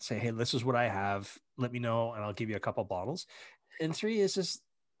 I can say, hey, this is what I have. Let me know, and I'll give you a couple bottles. And three is just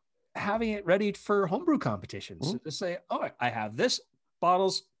having it ready for homebrew competitions. Mm-hmm. So just say, oh, I have this,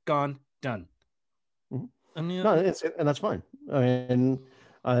 bottles gone, done. Mm-hmm. And that's fine. I mean,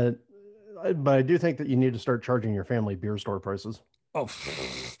 but I do think that you need to start charging your family beer store prices. Oh,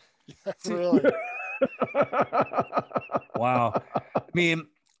 really? Wow. I mean,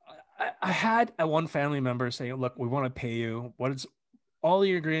 I had one family member say, look, we want to pay you. What is all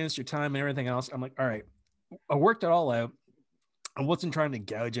your ingredients, your time, and everything else? I'm like, all right, I worked it all out. I wasn't trying to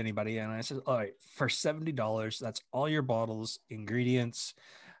gouge anybody. And I said, all right, for $70, that's all your bottles, ingredients,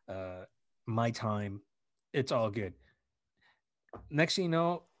 my time. It's all good. Next thing you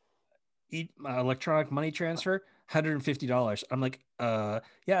know, electronic money transfer, $150. I'm like,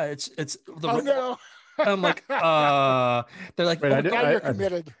 yeah, it's the. Oh no. I'm like, they're like, now you're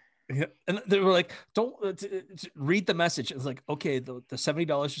committed. And they were like, don't read the message. It's like, okay, the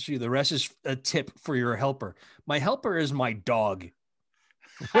 $70 is for you. The rest is a tip for your helper. My helper is my dog.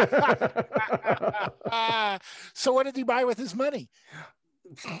 So what did he buy with his money?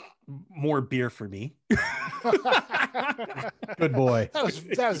 More beer for me. Good boy. That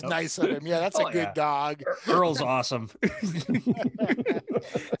was nice of him. Yeah, that's a good dog. Earl's awesome.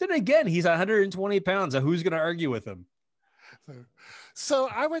 Then again, he's 120 pounds. Who's going to argue with him? So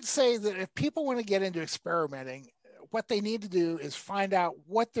I would say that if people want to get into experimenting, what they need to do is find out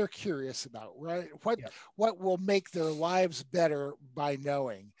what they're curious about, right? What will make their lives better by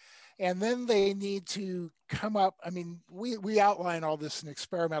knowing. And then they need to come up. I mean, we outline all this in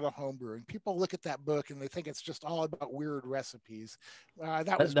Experimental Homebrew, and people look at that book and they think it's just all about weird recipes.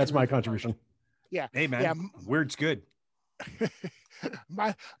 That's my contribution. Yeah. Hey man, weird's good.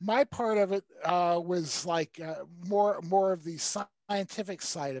 my part of it was like more of the scientific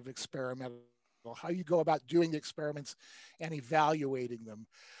side of experimental, how you go about doing the experiments and evaluating them.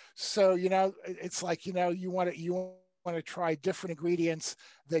 So it's like you want to try different ingredients,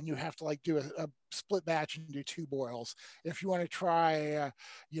 then you have to like do a split batch and do 2 boils. If you want to try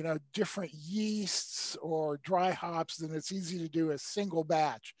different yeasts or dry hops, then it's easy to do a single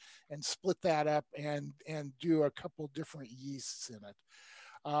batch and split that up and do a couple different yeasts in it.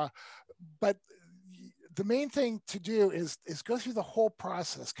 But the main thing to do is go through the whole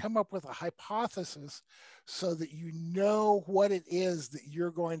process, come up with a hypothesis so that you know what it is that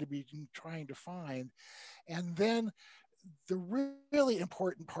you're going to be trying to find. And then the really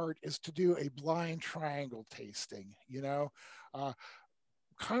important part is to do a blind triangle tasting.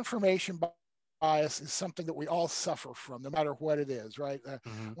 Confirmation bias is something that we all suffer from, no matter what it is, right?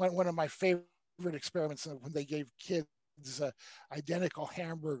 One of my favorite experiments when they gave kids identical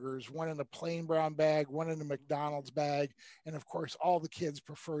hamburgers, one in a plain brown bag, one in a McDonald's bag, and of course all the kids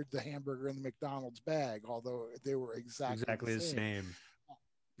preferred the hamburger in the McDonald's bag, although they were exactly the same.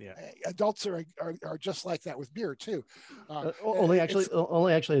 Yeah, adults are just like that with beer too. Only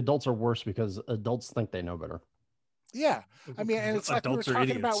actually adults are worse because adults think they know better. Yeah. I mean, and it's like we were Adults are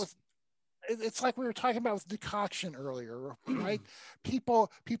talking about idiots. with, it's like we were talking about with decoction earlier, right? People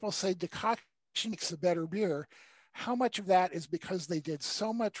say decoction makes a better beer. How much of that is because they did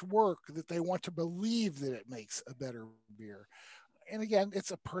so much work that they want to believe that it makes a better beer? And again,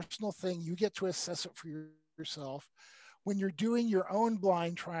 it's a personal thing. You get to assess it for yourself. When you're doing your own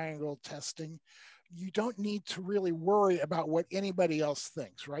blind triangle testing, you don't need to really worry about what anybody else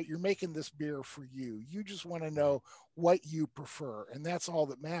thinks, right? You're making this beer for you. You just want to know what you prefer, and that's all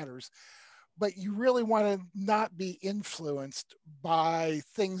that matters. But you really want to not be influenced by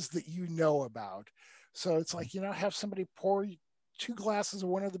things that you know about. So it's like, have somebody pour 2 glasses of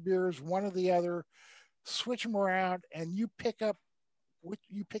one of the beers, one of the other, switch them around, and you pick out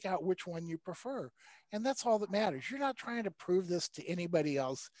which one you prefer. And that's all that matters. You're not trying to prove this to anybody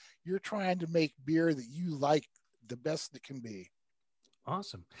else. You're trying to make beer that you like the best it can be.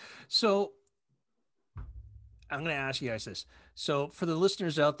 Awesome. So I'm going to ask you guys this. So for the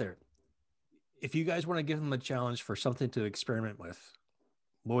listeners out there, if you guys want to give them a challenge for something to experiment with,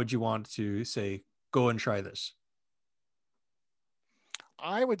 what would you want to say? Go and try this.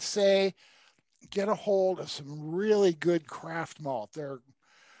 I would say get a hold of some really good craft malt. There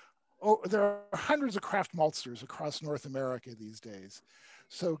are hundreds of craft maltsters across North America these days.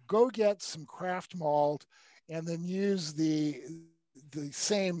 So go get some craft malt and then use the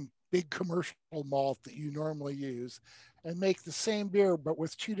same big commercial malt that you normally use and make the same beer, but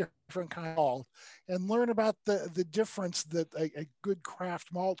with 2 different kinds of malt, and learn about the difference that a good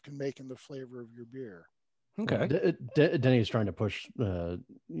craft malt can make in the flavor of your beer. Okay. Denny's trying to push,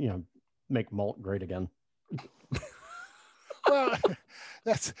 make malt great again. Well,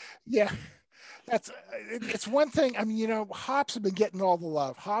 it's one thing. I mean, hops have been getting all the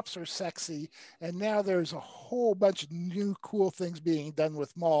love. Hops are sexy, and now there's a whole bunch of new cool things being done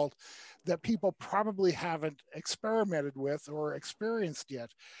with malt that people probably haven't experimented with or experienced yet.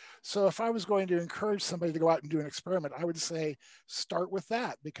 So if I was going to encourage somebody to go out and do an experiment, I would say start with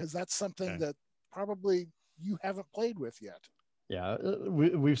that, because that's something that probably you haven't played with yet. Yeah,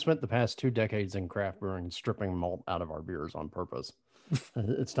 we've spent the past 2 decades in craft brewing stripping malt out of our beers on purpose.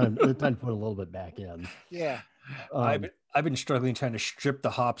 It's time to put a little bit back in. Yeah. I've been struggling trying to strip the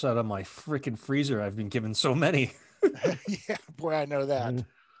hops out of my freaking freezer. I've been given so many. Yeah, boy, I know that.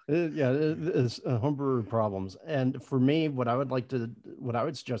 It's homebrew problems. And for me, what I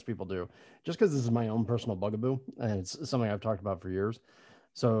would suggest people do, just because this is my own personal bugaboo and it's something I've talked about for years.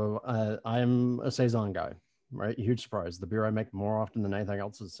 So I'm a Saison guy, right? Huge surprise. The beer I make more often than anything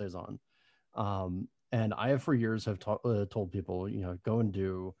else is Saison. And I have for years have told people, go and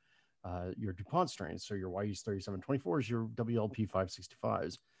do your DuPont strains. So your YE's 3724s, your WLP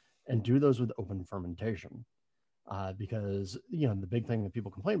 565s, and do those with open fermentation. Because the big thing that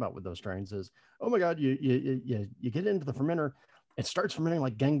people complain about with those strains is, oh my God, you get into the fermenter, it starts fermenting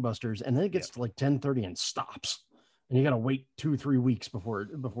like gangbusters, and then it gets to like 10:30 and stops, and you got to wait 2-3 weeks before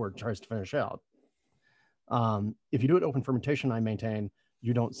it tries to finish out. If you do it open fermentation, I maintain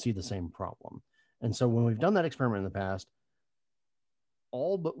you don't see the same problem. And so when we've done that experiment in the past,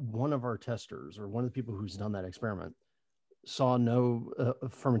 all but one of our testers, or one of the people who's done that experiment, saw no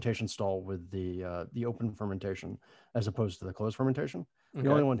fermentation stall with the open fermentation as opposed to the closed fermentation. Okay.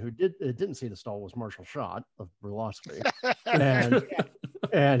 The only one who didn't see the stall was Marshall Schott of Brewlosophy,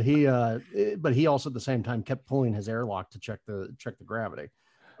 and he also at the same time kept pulling his airlock to check the gravity.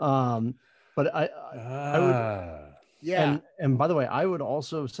 But I would, and by the way, I would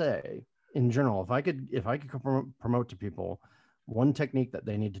also say in general, if I could promote to people one technique that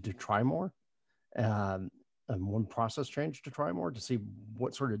they needed to try more, and one process change to try more to see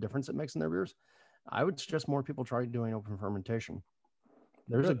what sort of difference it makes in their beers, I would suggest more people try doing open fermentation.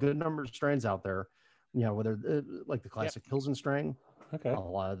 There's a good number of strains out there, whether like the classic Pilsen strain, a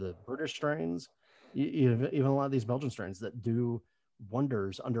lot of the British strains, even a lot of these Belgian strains that do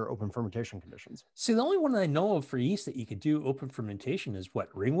wonders under open fermentation conditions. See, the only one I know of for yeast that you could do open fermentation is what,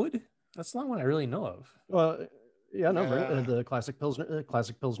 Ringwood? That's not one I really know of. Well, the classic Pilsner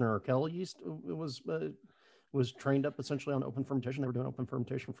Urquell yeast was trained up essentially on open fermentation. They were doing open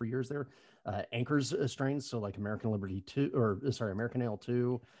fermentation for years there. Anchor's strains, so like American American Ale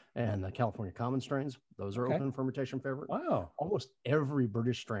 2 and the California Common strains, those are open fermentation favorite. Wow. Almost every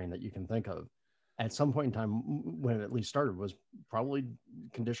British strain that you can think of at some point in time when it at least started was probably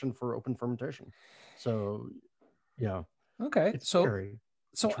conditioned for open fermentation. So, yeah. Okay. So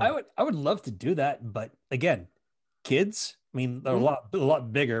I would love to do that, but again, kids, I mean, they're a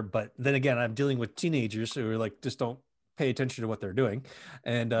lot bigger, but then again, I'm dealing with teenagers who are like, just don't pay attention to what they're doing.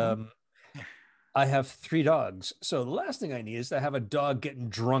 And I have 3 dogs. So the last thing I need is to have a dog getting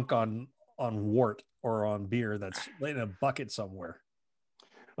drunk on wort. or on beer that's in a bucket somewhere?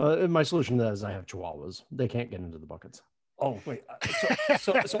 My solution to that is I have Chihuahuas. They can't get into the buckets. Oh wait,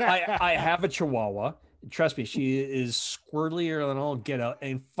 so I have a Chihuahua. Trust me, she is squirrelier than all get out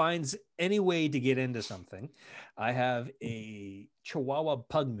and finds any way to get into something. I have a Chihuahua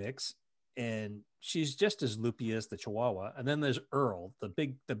pug mix, and she's just as loopy as the Chihuahua. And then there's Earl, the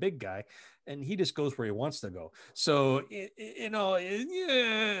big guy, and he just goes where he wants to go. So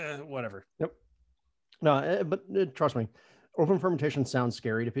yeah, whatever. Yep. No, but trust me, open fermentation sounds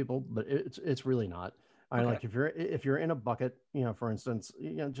scary to people, but it's really not. Okay. Like if you're in a bucket, for instance,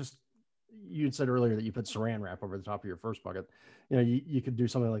 just you'd said earlier that you put saran wrap over the top of your first bucket. You could do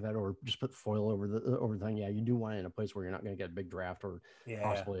something like that, or just put foil over the thing. Yeah, you do want it in a place where you're not going to get a big draft or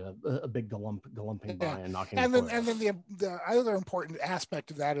possibly a big galumping by and knocking. And then the other important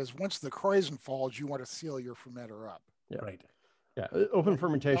aspect of that is once the krausen falls, you want to seal your fermenter up. Yeah. Right. Yeah. Open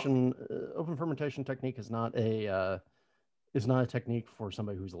fermentation technique is not a technique for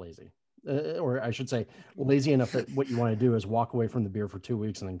somebody who's lazy. Or I should say, lazy enough that what you want to do is walk away from the beer for 2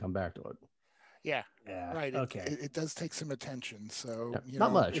 weeks and then come back to it. Yeah. Right. Okay. It does take some attention. So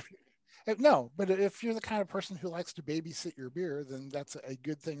not much. No, but if you're the kind of person who likes to babysit your beer, then that's a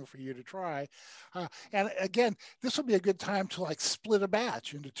good thing for you to try. And again, this would be a good time to like split a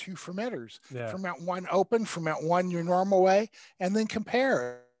batch into 2 fermenters. Yeah. Ferment one open, ferment one your normal way, and then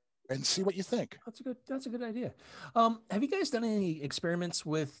compare and see what you think. That's a good idea. Have you guys done any experiments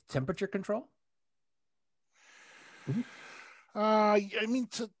with temperature control? Mm-hmm. I mean,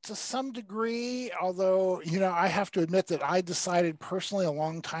 to some degree, although, I have to admit that I decided personally a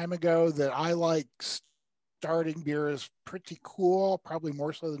long time ago that I like starting beer is pretty cool, probably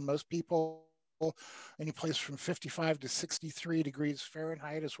more so than most people. Any place from 55 to 63 degrees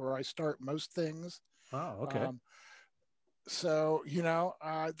Fahrenheit is where I start most things. Oh, okay. So,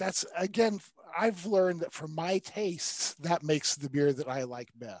 that's, again, I've learned that for my tastes, that makes the beer that I like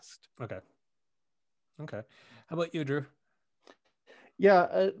best. Okay. How about you, Drew?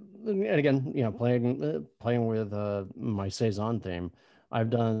 Yeah. And again, playing with my Saison theme,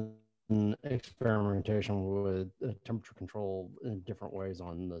 I've done experimentation with temperature control in different ways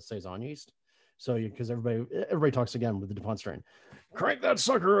on the Saison yeast. So, because everybody talks again with the DuPont strain, crank that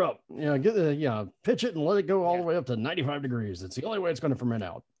sucker up, pitch it and let it go all the way up to 95 degrees. It's the only way it's going to ferment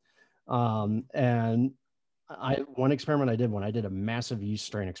out. And one experiment I did when I did a massive yeast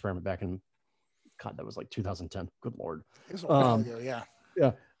strain experiment back in, God, that was like 2010. Good Lord. It was a while ago, yeah.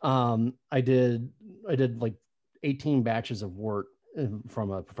 Yeah. I did like 18 batches of wort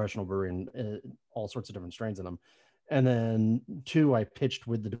from a professional brewery and all sorts of different strains in them. And then 2 I pitched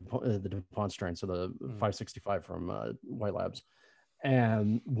with the DuPont strain, so the 565 from White Labs.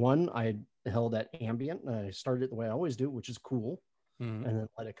 And 1 I held at ambient. I started it the way I always do, which is cool, and then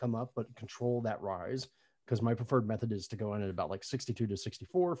let it come up, but control that rise, because my preferred method is to go in at about like 62 to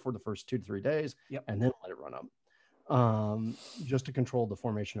 64 for the first 2 to 3 days, and then let it run up, just to control the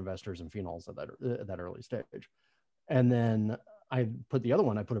formation of esters and phenols at that early stage. And then I put the other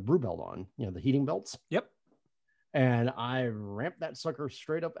one, I put a brew belt on, the heating belts. Yep. And I ramped that sucker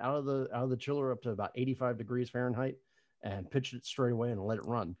straight up out of the chiller up to about 85 degrees Fahrenheit and pitched it straight away and let it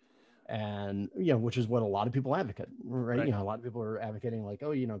run. And, which is what a lot of people advocate, right? A lot of people are advocating like,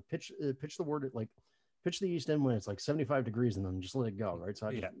 oh, pitch the wort at like, pitch the yeast in when it's like 75 degrees and then just let it go. Right. So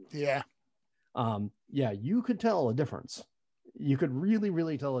you could tell a difference. You could really,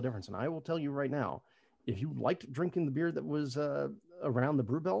 really tell a difference. And I will tell you right now, if you liked drinking the beer that was around the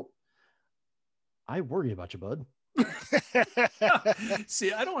brew belt, I worry about you, bud.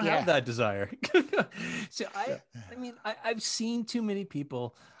 See, I don't have that desire. See, I've seen too many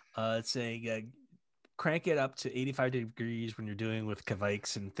people saying crank it up to 85 degrees when you're doing with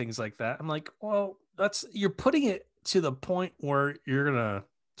Kveik and things like that. I'm like, well, you're putting it to the point where you're gonna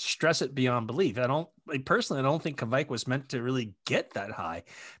stress it beyond belief. I don't think Kveik was meant to really get that high. I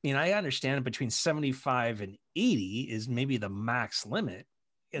mean, I understand between 75 and 80 is maybe the max limit.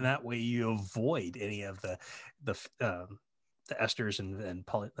 And that way you avoid any of the esters and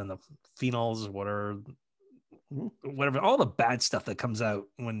the phenols, whatever, all the bad stuff that comes out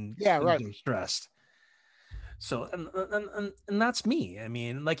when you're stressed. So, and that's me. I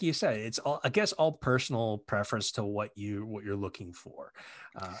mean, like you said, it's all, I guess, all personal preference to what you're looking for.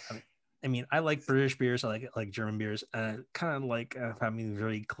 I mean, I like British beers. I like German beers. Kind of like having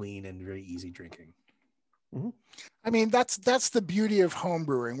very clean and very easy drinking. Mm-hmm. I mean, that's the beauty of home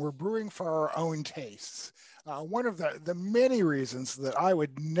brewing. We're brewing for our own tastes. One of the many reasons that I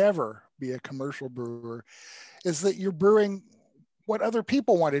would never be a commercial brewer is that you're brewing what other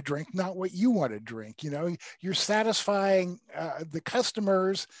people want to drink, not what you want to drink. You're satisfying the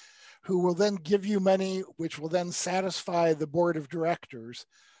customers who will then give you money, which will then satisfy the board of directors,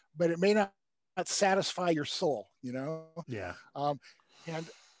 but it may not satisfy your soul, you know? Yeah. And,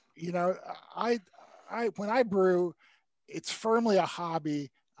 you know, when I brew, it's firmly a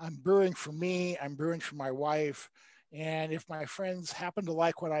hobby. I'm brewing for me, I'm brewing for my wife. And if my friends happen to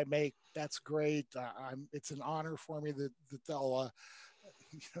like what I make, that's great. It's an honor for me that they'll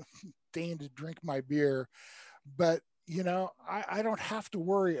deign to drink my beer. But, you know, I don't have to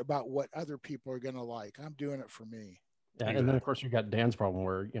worry about what other people are going to like. I'm doing it for me. Yeah, and then of course you got Dan's problem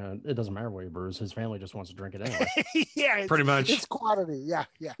where, you know, it doesn't matter what he brews, his family just wants to drink it anyway. Yeah, pretty much. It's quantity. Yeah.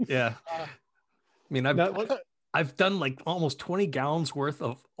 I mean, I've done like almost 20 gallons worth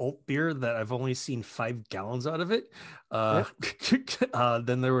of alt beer that I've only seen 5 gallons out of it.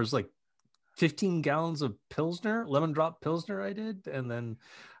 Then there was like 15 gallons of Pilsner, lemon drop Pilsner I did, and then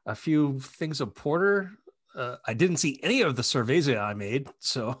a few things of porter. I didn't see any of the cerveza I made.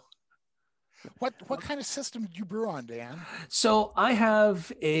 So what kind of system did you brew on, Dan? So I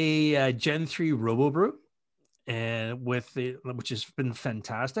have a Gen 3 RoboBrew, and which has been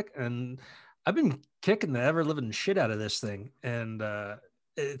fantastic. And I've been kicking the ever living shit out of this thing, and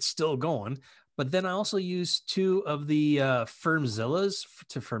it's still going. But then I also use 2 of the Firmzillas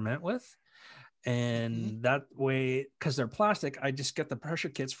to ferment with. And that way, because they're plastic, I just get the pressure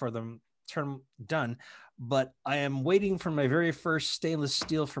kits for them, turn them done. But I am waiting for my very first stainless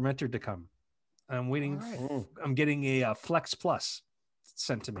steel fermenter to come. I'm waiting. Right. I'm getting a Flex Plus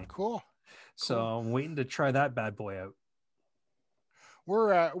sent to me. Cool. So I'm waiting to try that bad boy out.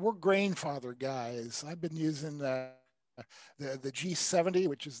 We're Grainfather guys. I've been using the G70,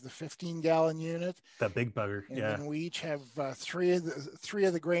 which is the 15-gallon unit. That big bugger. And yeah. then we each have three of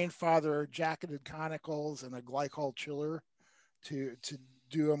the Grainfather jacketed conicals and a glycol chiller to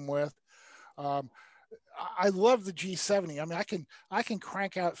do them with. I love the G70. I mean, I can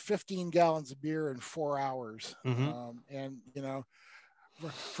crank out 15 gallons of beer in 4 hours. And you know,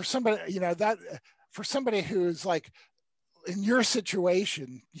 for somebody, you know, that for somebody who's like in your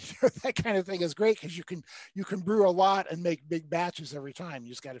situation, you know, that kind of thing is great because you can brew a lot and make big batches every time. You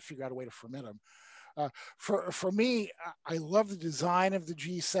just got to figure out a way to ferment them. For me, I love the design of the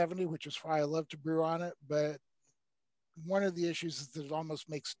G70, which is why I love to brew on it. But one of the issues is that it almost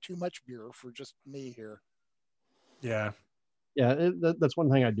makes too much beer for just me here. Yeah. That's one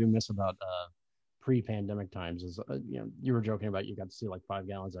thing I do miss about pre-pandemic times is, you know, you were joking about you got to see like 5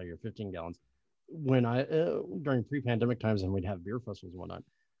 gallons out of your 15 gallons. When I during pre-pandemic times and we'd have beer festivals and whatnot,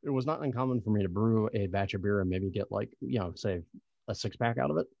 it was not uncommon for me to brew a batch of beer and maybe get like, you know, say a 6-pack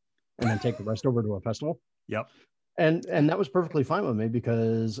out of it and then take the rest over to a festival. Yep. And that was perfectly fine with me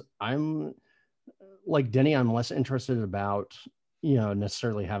because I'm like Denny, I'm less interested about, you know,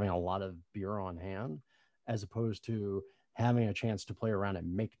 necessarily having a lot of beer on hand as opposed to having a chance to play around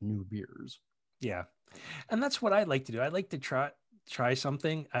and make new beers. Yeah. And that's what I like to do. I like to try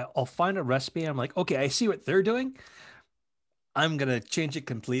something. I'll find a recipe. I'm like, okay, I see what they're doing. I'm going to change it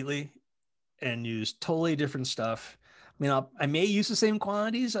completely and use totally different stuff. I mean, I may use the same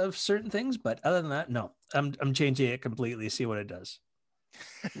quantities of certain things, but other than that, no, I'm changing it completely. See what it does.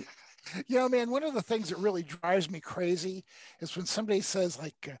 You know, man, one of the things that really drives me crazy is when somebody says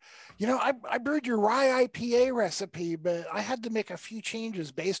like, you know, I brewed your rye IPA recipe, but I had to make a few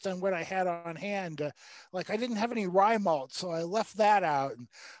changes based on what I had on hand. Like I didn't have any rye malt, so I left that out. And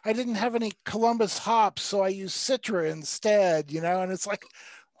I didn't have any Columbus hops, so I used Citra instead, you know, and it's like,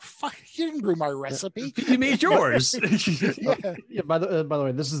 fuck, you didn't brew my recipe. You made yours. Yeah. By the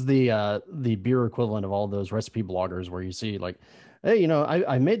way, this is the beer equivalent of all those recipe bloggers where you see like, hey, you know,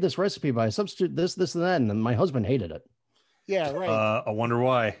 I made this recipe by substitute this, and that, and then my husband hated it. Yeah, right. I wonder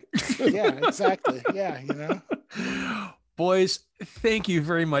why. Yeah, exactly. Yeah, you know. Boys, thank you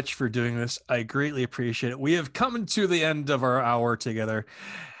very much for doing this. I greatly appreciate it. We have come to the end of our hour together,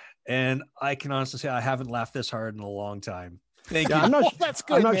 and I can honestly say I haven't laughed this hard in a long time. Thank you. That's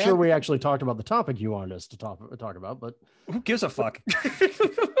good. I'm not sure we actually talked about the topic you wanted us to talk about, but who gives a fuck?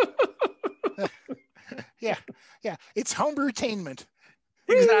 Yeah. It's homebrewtainment.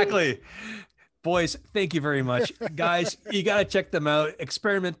 Exactly. Boys, thank you very much. Guys, you got to check them out.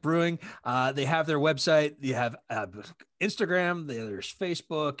 Experiment Brewing. They have their website. They have Instagram. There's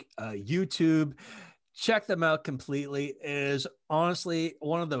Facebook, YouTube. Check them out completely. It is honestly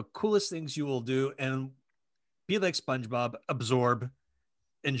one of the coolest things you will do. And be like SpongeBob, absorb,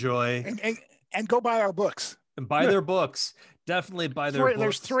 enjoy. And go buy our books. And buy their books. Definitely buy their books.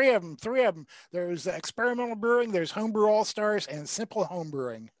 There's three of them. There's Experimental Brewing, there's Homebrew All-Stars, and Simple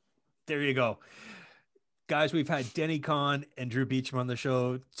Homebrewing. There you go. Guys, we've had Denny Conn and Drew Beecham on the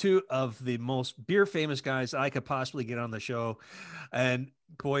show, two of the most beer famous guys I could possibly get on the show. And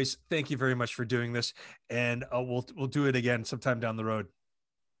boys, thank you very much for doing this. And we'll do it again sometime down the road.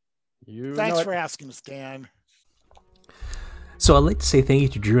 Thanks for asking us, Dan. So I'd like to say thank you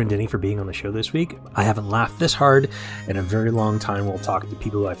to Drew and Denny for being on the show this week. I haven't laughed this hard in a very long time while talking to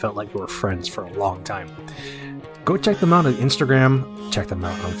people who I felt like were friends for a long time. Go check them out on Instagram, check them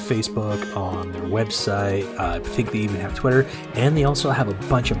out on Facebook, on their website. I think they even have Twitter, and they also have a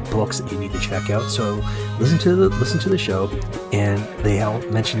bunch of books that you need to check out. So listen to the show, and they help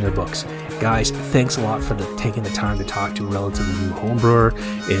mention their books. Guys, thanks a lot for taking the time to talk to a relatively new homebrewer.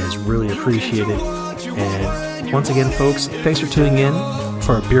 It is really appreciated. And once again, folks, thanks for tuning in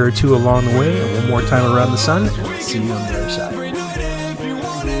for a beer or two along the way, and one more time around the sun. See you on the other side.